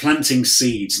 planting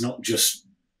seeds, not just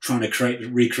trying to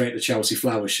recreate the Chelsea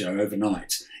Flower Show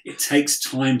overnight. It takes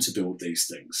time to build these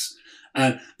things.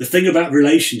 The thing about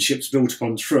relationships built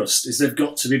upon trust is they've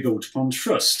got to be built upon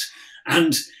trust.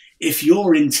 And if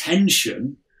your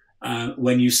intention,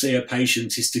 when you see a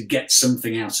patient, is to get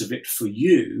something out of it for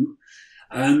you,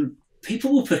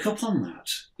 people will pick up on that.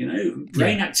 You know,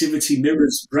 brain activity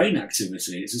mirrors brain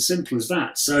activity. It's as simple as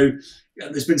that. So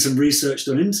there's been some research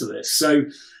done into this. So,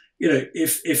 you know,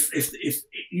 if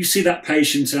you see that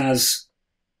patient as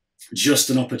just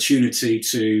an opportunity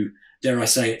to, dare I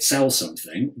say it, sell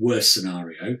something, worst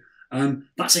scenario,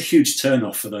 that's a huge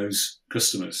turn-off for those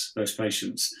customers, those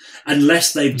patients,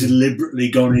 unless they've deliberately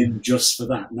gone in just for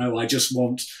that. No, I just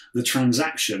want the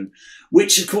transaction,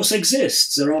 which of course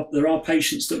exists. There are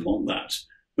patients that want that,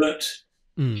 but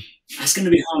that's going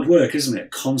to be hard work, isn't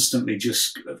it? Constantly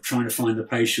just trying to find the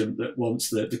patient that wants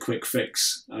the quick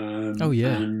fix. And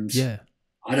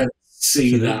I don't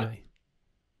see that.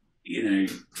 You know,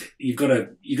 you've got to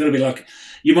be like,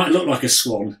 you might look like a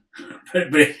swan, but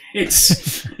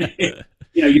it's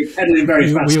you know, you're pedaling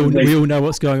very fast. We all know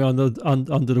what's going on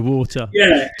under the water.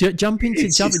 Yeah, jump into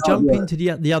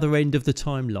the other end of the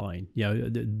timeline. You know,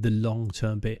 the long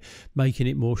term bit, making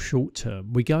it more short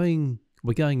term. We're going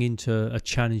into a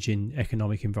challenging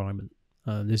economic environment.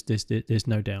 There's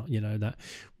no doubt. You know that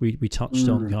we touched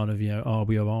on kind of, you know, are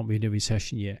we or aren't we in a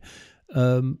recession yet?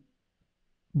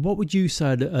 What would you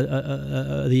say are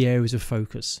the areas of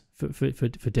focus for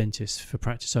dentists, for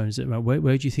practice owners?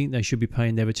 Where do you think they should be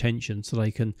paying their attention so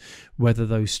they can weather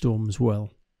those storms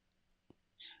well?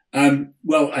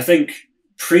 Well, I think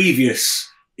previous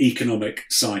economic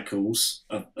cycles,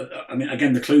 I mean,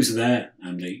 again, the clues are there,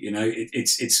 Andy. You know,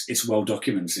 it's well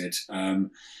documented.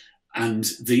 And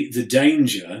the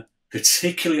danger,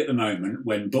 particularly at the moment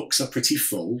when books are pretty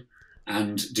full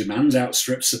and demand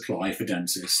outstrips supply for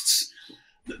dentists,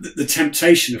 the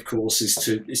temptation, of course, is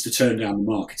to turn down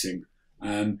the marketing.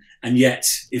 And yet,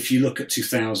 if you look at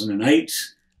 2008,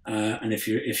 and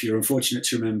if you're unfortunate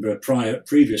to remember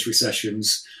previous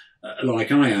recessions,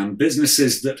 like I am,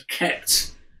 businesses that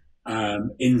kept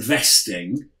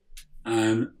investing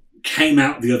came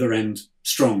out the other end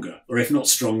stronger, or if not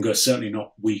stronger, certainly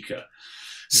not weaker.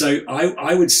 So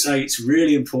I would say it's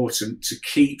really important to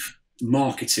keep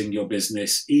marketing your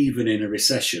business even in a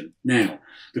recession. Now,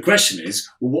 the question is,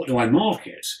 well, what do I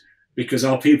market? Because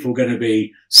are people going to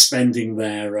be spending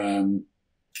their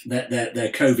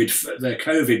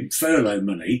COVID furlough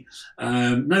money?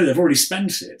 No, they've already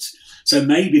spent it. So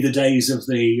maybe the days of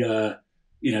the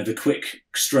quick,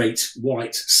 straight,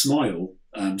 white smile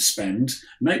spend,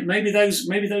 maybe those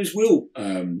will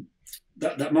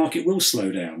that market will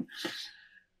slow down.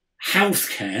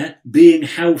 Healthcare, being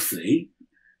healthy,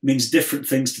 means different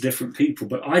things to different people,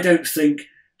 but I don't think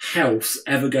health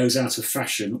ever goes out of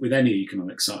fashion with any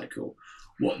economic cycle.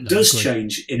 What does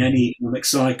change in any economic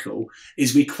cycle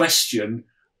is we question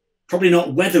probably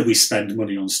not whether we spend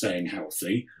money on staying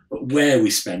healthy, but where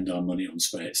we spend our money on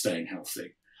staying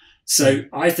healthy. So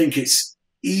I think it's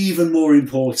even more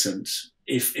important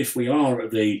if we are at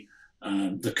the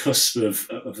cusp of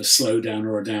a slowdown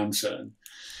or a downturn.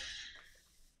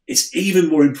 It's even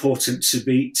more important to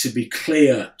be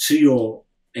clear to your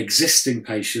existing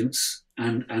patients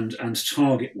and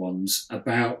target ones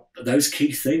about those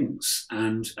key things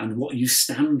and what you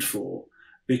stand for,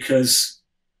 because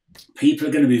people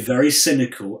are going to be very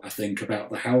cynical, I think,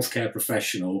 about the healthcare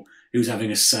professional who's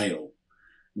having a sale.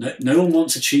 No one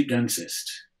wants a cheap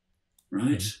dentist,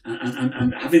 right?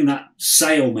 And having that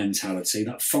sale mentality,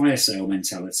 that fire sale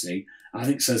mentality, I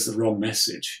think says the wrong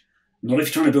message. Not if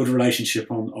you're trying to build a relationship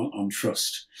on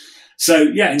trust. So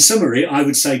yeah, in summary, I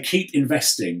would say keep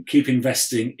investing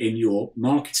in your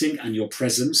marketing and your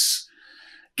presence.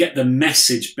 Get the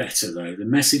message better though. The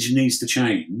message needs to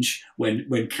change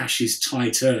when cash is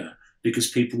tighter, because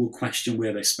people will question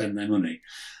where they spend their money.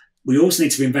 We also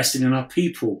need to be investing in our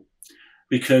people,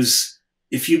 because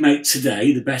if you make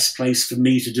today the best place for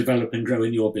me to develop and grow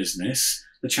in your business,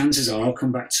 the chances are I'll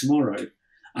come back tomorrow.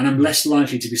 And I'm less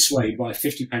likely to be swayed by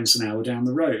 50 pence an hour down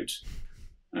the road.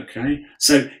 Okay,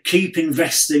 so keep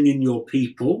investing in your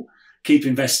people, keep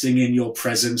investing in your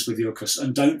presence with your customers,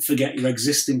 and don't forget your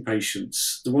existing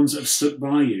patients, the ones that have stuck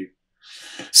by you.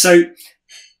 So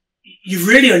you've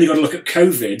really only got to look at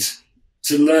COVID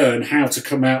to learn how to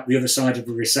come out the other side of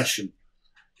a recession,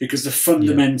 because the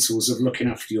fundamentals of looking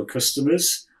after your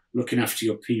customers, looking after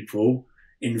your people,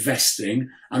 investing,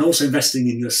 and also investing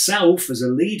in yourself as a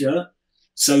leader,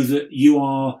 so that you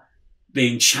are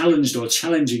being challenged or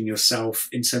challenging yourself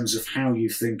in terms of how you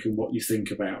think and what you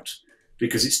think about.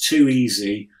 Because it's too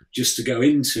easy just to go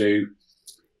enter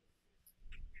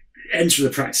the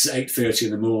practice at 8:30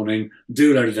 in the morning,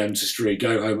 do a load of dentistry,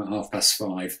 go home at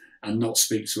 5:30 and not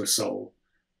speak to a soul.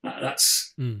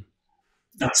 That's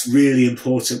really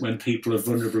important when people are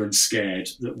vulnerable and scared,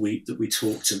 that we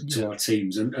talk to our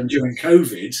teams. And during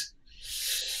COVID,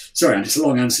 sorry, and it's a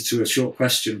long answer to a short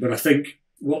question, but I think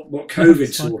what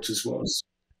COVID taught us was,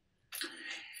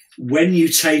 when you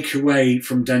take away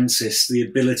from dentists the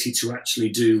ability to actually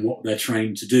do what they're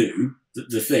trained to do,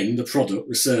 the product,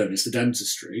 the service, the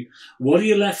dentistry, what are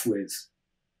you left with?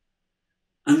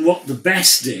 And what the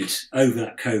best did over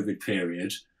that COVID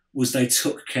period was they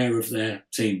took care of their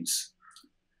teams.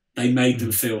 They made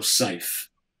them feel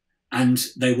safe. And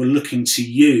they were looking to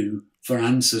you for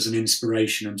answers and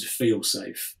inspiration and to feel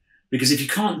safe. Because if you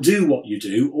can't do what you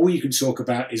do, all you can talk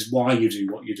about is why you do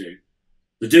what you do.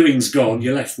 The doing's gone,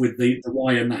 you're left with the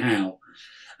why and the how.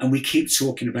 And we keep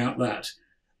talking about that.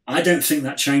 I don't think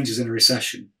that changes in a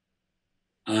recession.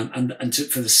 For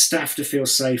the staff to feel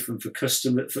safe, and for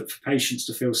patients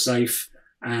to feel safe,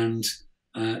 and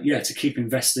to keep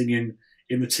investing in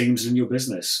the teams and your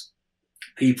business.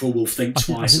 People will think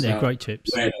twice. I think they're about great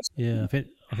tips. Yeah, I think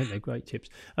they're great tips.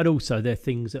 And also they're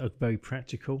things that are very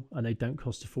practical and they don't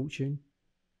cost a fortune.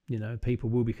 You know, people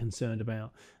will be concerned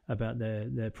about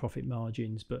their profit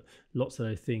margins, but lots of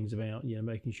those things about,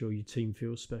 making sure your team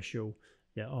feels special.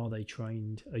 Yeah, are they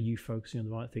trained? Are you focusing on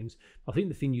the right things? I think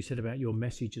the thing you said about your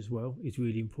message as well is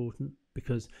really important,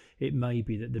 because it may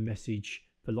be that the message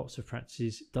for lots of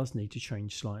practices does need to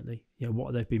change slightly.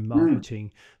 What they've been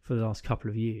marketing for the last couple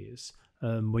of years.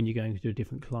 When you're going to a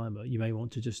different climate, you may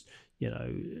want to just,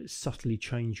 subtly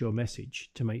change your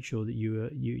message to make sure that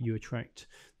you attract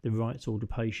the right sort of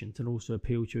patient and also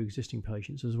appeal to your existing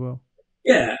patients as well.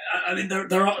 Yeah, I mean,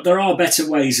 there are better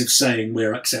ways of saying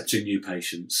we're accepting new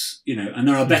patients, and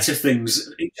there are better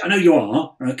things. I know you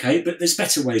are, okay, but there's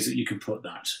better ways that you can put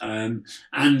that. And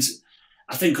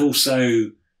I think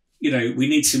also, we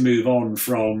need to move on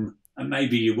from, and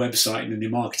maybe your website and your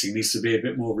marketing needs to be a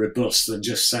bit more robust than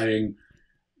just saying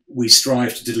we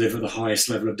strive to deliver the highest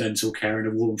level of dental care in a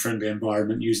warm, friendly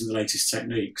environment using the latest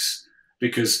techniques.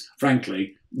 Because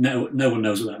frankly, no one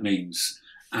knows what that means.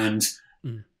 And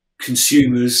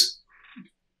consumers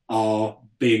are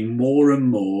being more and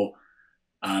more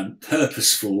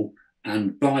purposeful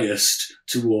and biased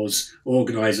towards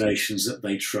organisations that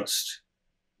they trust.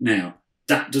 Now,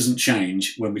 that doesn't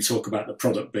change when we talk about the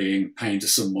product being paying to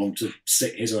someone to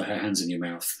stick his or her hands in your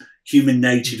mouth. Human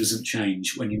nature doesn't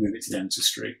change when you move it to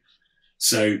dentistry.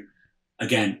 So,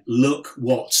 again, look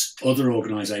what other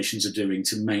organisations are doing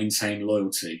to maintain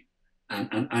loyalty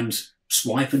and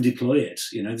swipe and deploy it.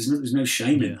 There's no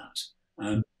shame in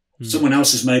that. Someone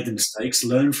else has made the mistakes,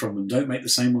 learn from them, don't make the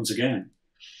same ones again.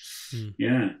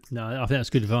 Yeah. No, I think that's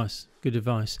good advice. Good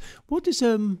advice. What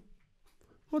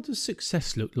does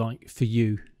success look like for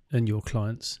you and your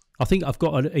clients? I think I've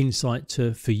got an insight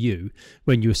for you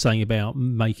when you were saying about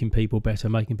making people better,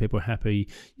 making people happy,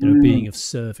 being of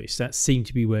service. That seemed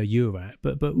to be where you're at.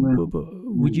 But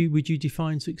would you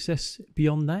define success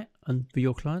beyond that and for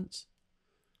your clients?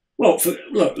 Well,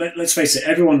 look, let's face it.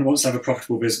 Everyone wants to have a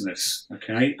profitable business,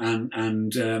 okay?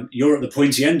 And you're at the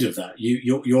pointy end of that.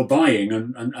 You're buying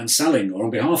and selling, or on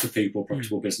behalf of people,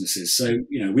 profitable businesses. So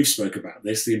we've spoke about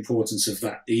this, the importance of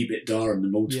that EBITDA and the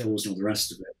multiples and all the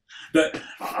rest of it. But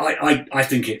I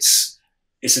think it's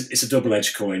a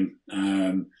double-edged coin.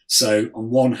 So on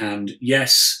one hand,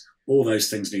 yes, all those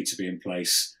things need to be in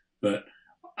place, but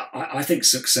I think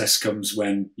success comes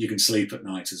when you can sleep at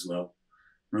night as well.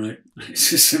 Right?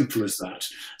 It's as simple as that.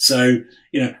 So,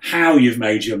 how you've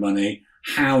made your money,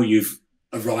 how you've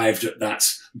arrived at that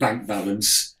bank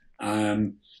balance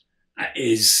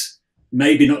is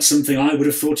maybe not something I would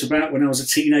have thought about when I was a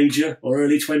teenager or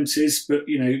early 20s, but,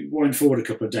 wind forward a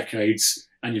couple of decades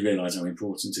and you realise how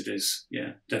important it is.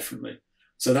 Yeah, definitely.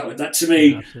 So that to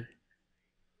me,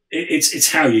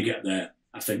 it's how you get there,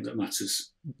 I think, that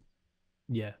matters.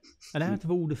 Yeah. And out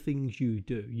of all the things you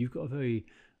do, you've got a very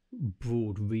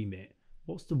broad remit.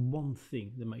 What's the one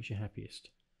thing that makes you happiest?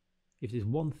 If there's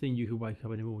one thing you could wake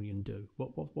up in the morning and do,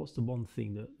 what's the one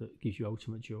thing that gives you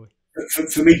ultimate joy?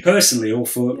 For me personally, or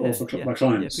for my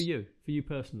clients? Yeah, for you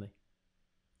personally.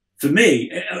 For me,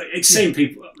 it's seeing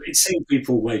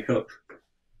people wake up.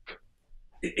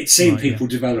 It's seeing people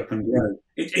develop and grow.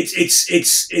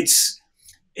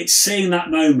 It's seeing that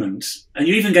moment, and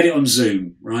you even get it on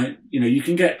Zoom, right? You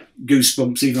can get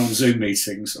goosebumps even on Zoom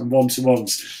meetings and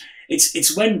one-to-ones.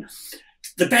 It's when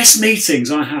the best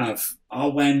meetings I have are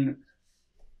when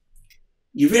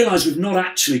you realise we've not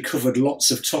actually covered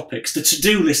lots of topics. The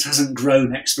to-do list hasn't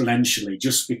grown exponentially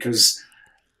just because,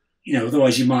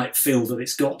 otherwise you might feel that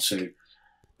it's got to.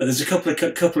 But there's a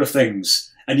couple of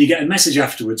things, and you get a message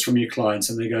afterwards from your clients,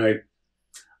 and they go,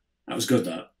 "That was good.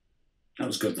 That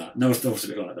was good. That never thought of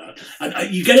it like that."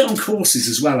 And you get it on courses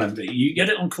as well, Andy. You get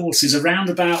it on courses around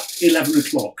about 11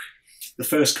 o'clock, the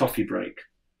first coffee break,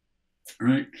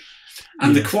 right?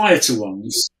 And the quieter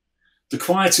ones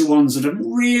that are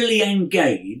really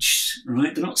engaged,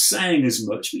 right? They're not saying as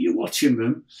much, but you're watching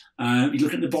them. You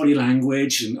look at the body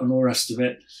language and all the rest of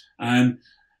it.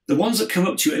 The ones that come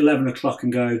up to you at 11 o'clock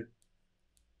and go,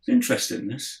 "It's interesting,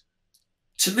 this."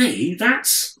 To me, that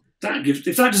gives.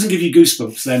 If that doesn't give you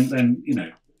goosebumps, then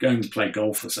go and play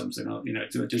golf or something, or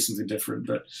do something different.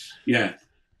 But yeah.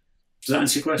 Does that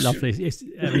answer your question? Lovely.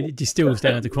 It distills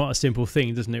down to quite a simple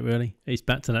thing, doesn't it, really? It's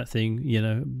back to that thing,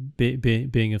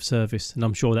 being of service. And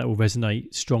I'm sure that will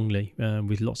resonate strongly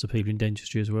with lots of people in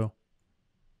dentistry as well.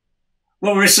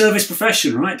 Well, we're a service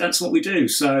profession, right? That's what we do.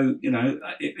 So,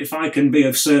 if I can be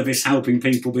of service, helping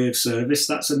people be of service,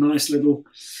 that's a nice little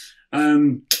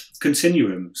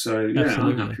continuum. So, yeah,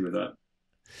 absolutely. I'm happy with that.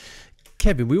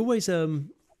 Kevin, we always...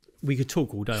 we could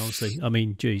talk all day, honestly. I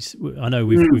mean, geez, I know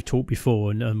we've talked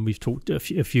before and we've talked a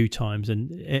few times,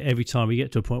 and every time we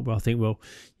get to a point where I think, well,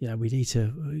 we need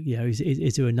to,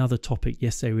 is there another topic?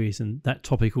 Yes, there is, and that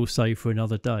topic will save for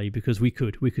another day because we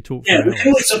could talk. Yeah, we can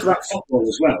always talk about football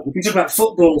as well. We can talk about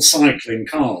football, cycling,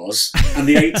 cars, and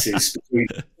the 80s.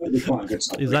 That'd be quite a good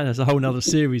topic. There's a whole other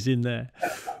series in there.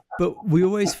 But we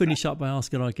always finish up by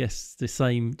asking our guests the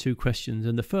same two questions.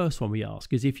 And the first one we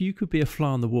ask is, if you could be a fly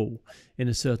on the wall in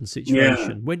a certain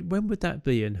situation, when would that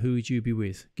be and who would you be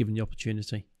with, given the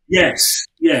opportunity? Yes.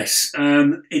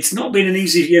 It's not been an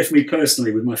easy year for me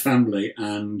personally with my family,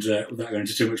 and without going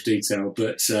into too much detail,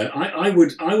 but I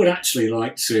would actually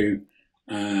like to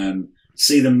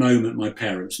see the moment my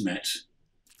parents met.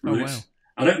 Right? Oh, wow.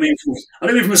 I don't mean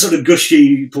from a sort of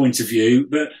gushy point of view,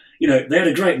 but they had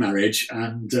a great marriage,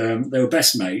 and they were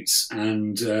best mates,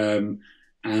 and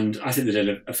I think they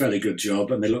did a fairly good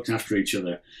job, and they looked after each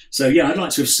other. So yeah, I'd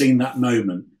like to have seen that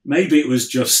moment. Maybe it was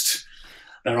just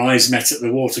their eyes met at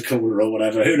the water cooler or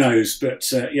whatever. Who knows?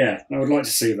 But yeah, I would like to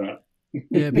see that.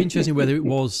 Yeah, it'd be interesting whether it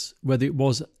was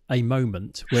a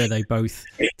moment where they both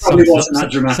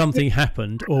something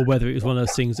happened, or whether it was one of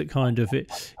those things that kind of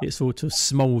it sort of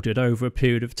smouldered over a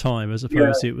period of time, as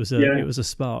opposed to it was a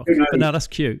spark. But no, that's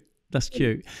cute. That's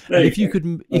cute. And if you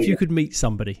could meet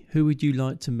somebody, who would you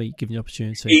like to meet, given the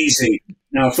opportunity? Easy.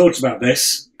 Now I've thought about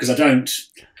this, because I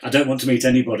don't want to meet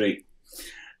anybody.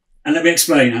 And let me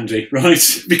explain, Andy,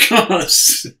 right?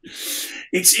 Because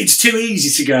it's too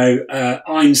easy to go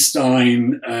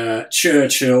Einstein,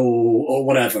 Churchill, or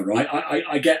whatever, right?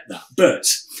 I get that. But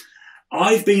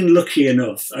I've been lucky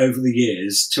enough over the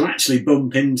years to actually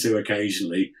bump into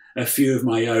occasionally a few of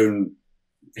my own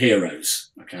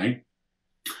heroes, okay?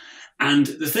 And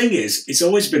the thing is, it's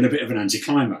always been a bit of an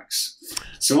anticlimax.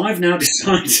 So I've now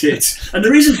decided, and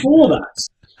the reason for that,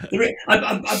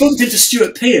 I bumped into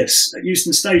Stuart Pearce at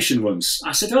Euston Station once.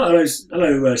 I said, "Oh,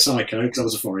 hello, Psycho," because I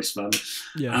was a Forest fan.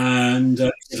 Yeah. And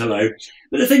he said hello.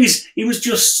 But the thing is, he was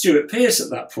just Stuart Pearce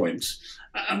at that point.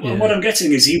 And what I'm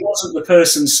getting is, he wasn't the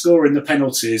person scoring the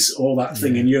penalties or that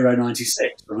thing in Euro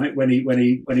 '96, right? When he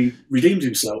redeemed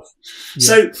himself. Yeah.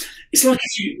 So it's like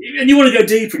if you want to go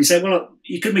deeper, and you say, well,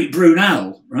 you could meet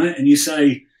Brunel, right? And you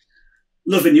say,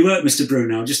 "Loving your work, Mr.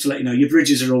 Brunel, just to let you know, your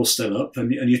bridges are all still up,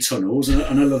 and your tunnels, and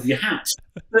I love your hat."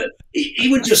 But he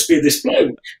would just be this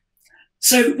bloke.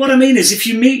 So what I mean is, if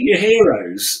you meet your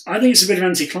heroes, I think it's a bit of an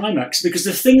anticlimax, because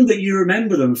the thing that you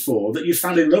remember them for, that you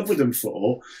fell in love with them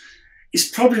for, is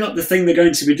probably not the thing they're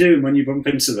going to be doing when you bump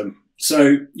into them.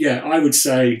 So yeah, I would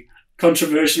say,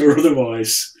 controversial or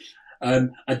otherwise, I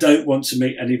don't want to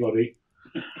meet anybody.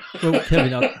 Well,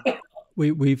 Kevin,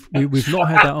 we've not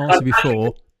had that answer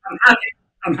before.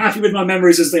 I'm happy with my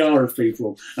memories as they are of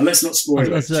people, and let's not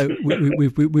spoil it. So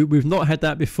we've not had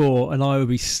that before, and I would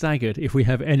be staggered if we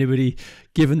have anybody,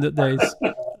 given that there's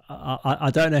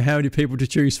I don't know how many people to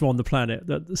choose from on the planet,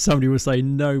 that somebody would say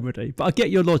nobody. But I get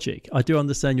your logic. I do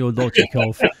understand your logic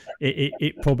of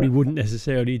it probably wouldn't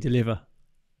necessarily deliver.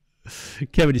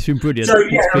 Kevin, it's been brilliant. So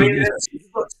yeah,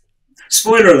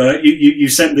 spoiler alert, you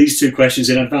sent these two questions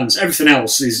in advance. Everything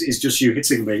else is just you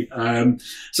hitting me.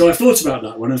 So I thought about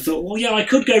that one and thought, well, yeah, I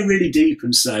could go really deep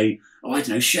and say, I don't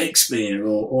know, Shakespeare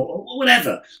or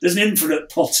whatever. There's an infinite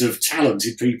pot of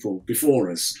talented people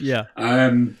before us. Yeah.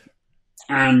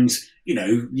 And,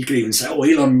 you could even say,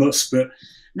 Elon Musk, but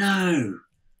no.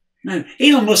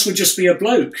 Elon Musk would just be a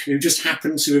bloke who just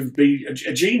happened to be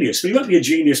a genius. But he won't be a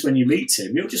genius when you meet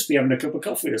him. He'll just be having a cup of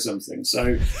coffee or something.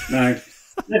 So, no.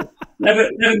 Never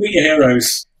meet your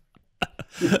heroes.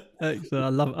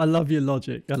 Excellent. I love your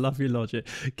logic.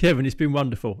 Kevin, it's been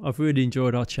wonderful. I've really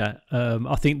enjoyed our chat.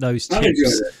 I think those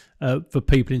tips for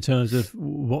people in terms of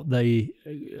what they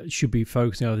should be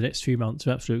focusing on over the next few months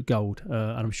are absolute gold.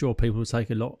 And I'm sure people will take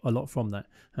a lot from that.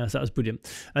 So that was brilliant.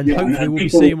 And hopefully we'll be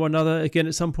seeing one another again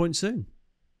at some point soon.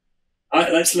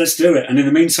 Let's do it. And in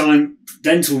the meantime,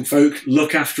 dental folk,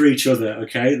 look after each other,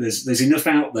 okay? There's enough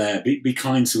out there. Be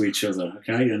kind to each other,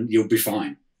 okay? And you'll be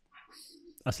fine.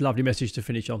 That's a lovely message to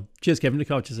finish on. Cheers, Kevin.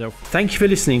 Look after yourself. Thank you for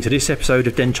listening to this episode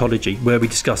of Dentology, where we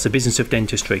discuss the business of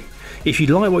dentistry. If you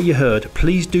like what you heard,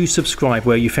 please do subscribe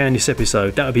where you found this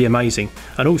episode. That would be amazing.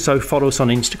 And also follow us on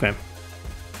Instagram.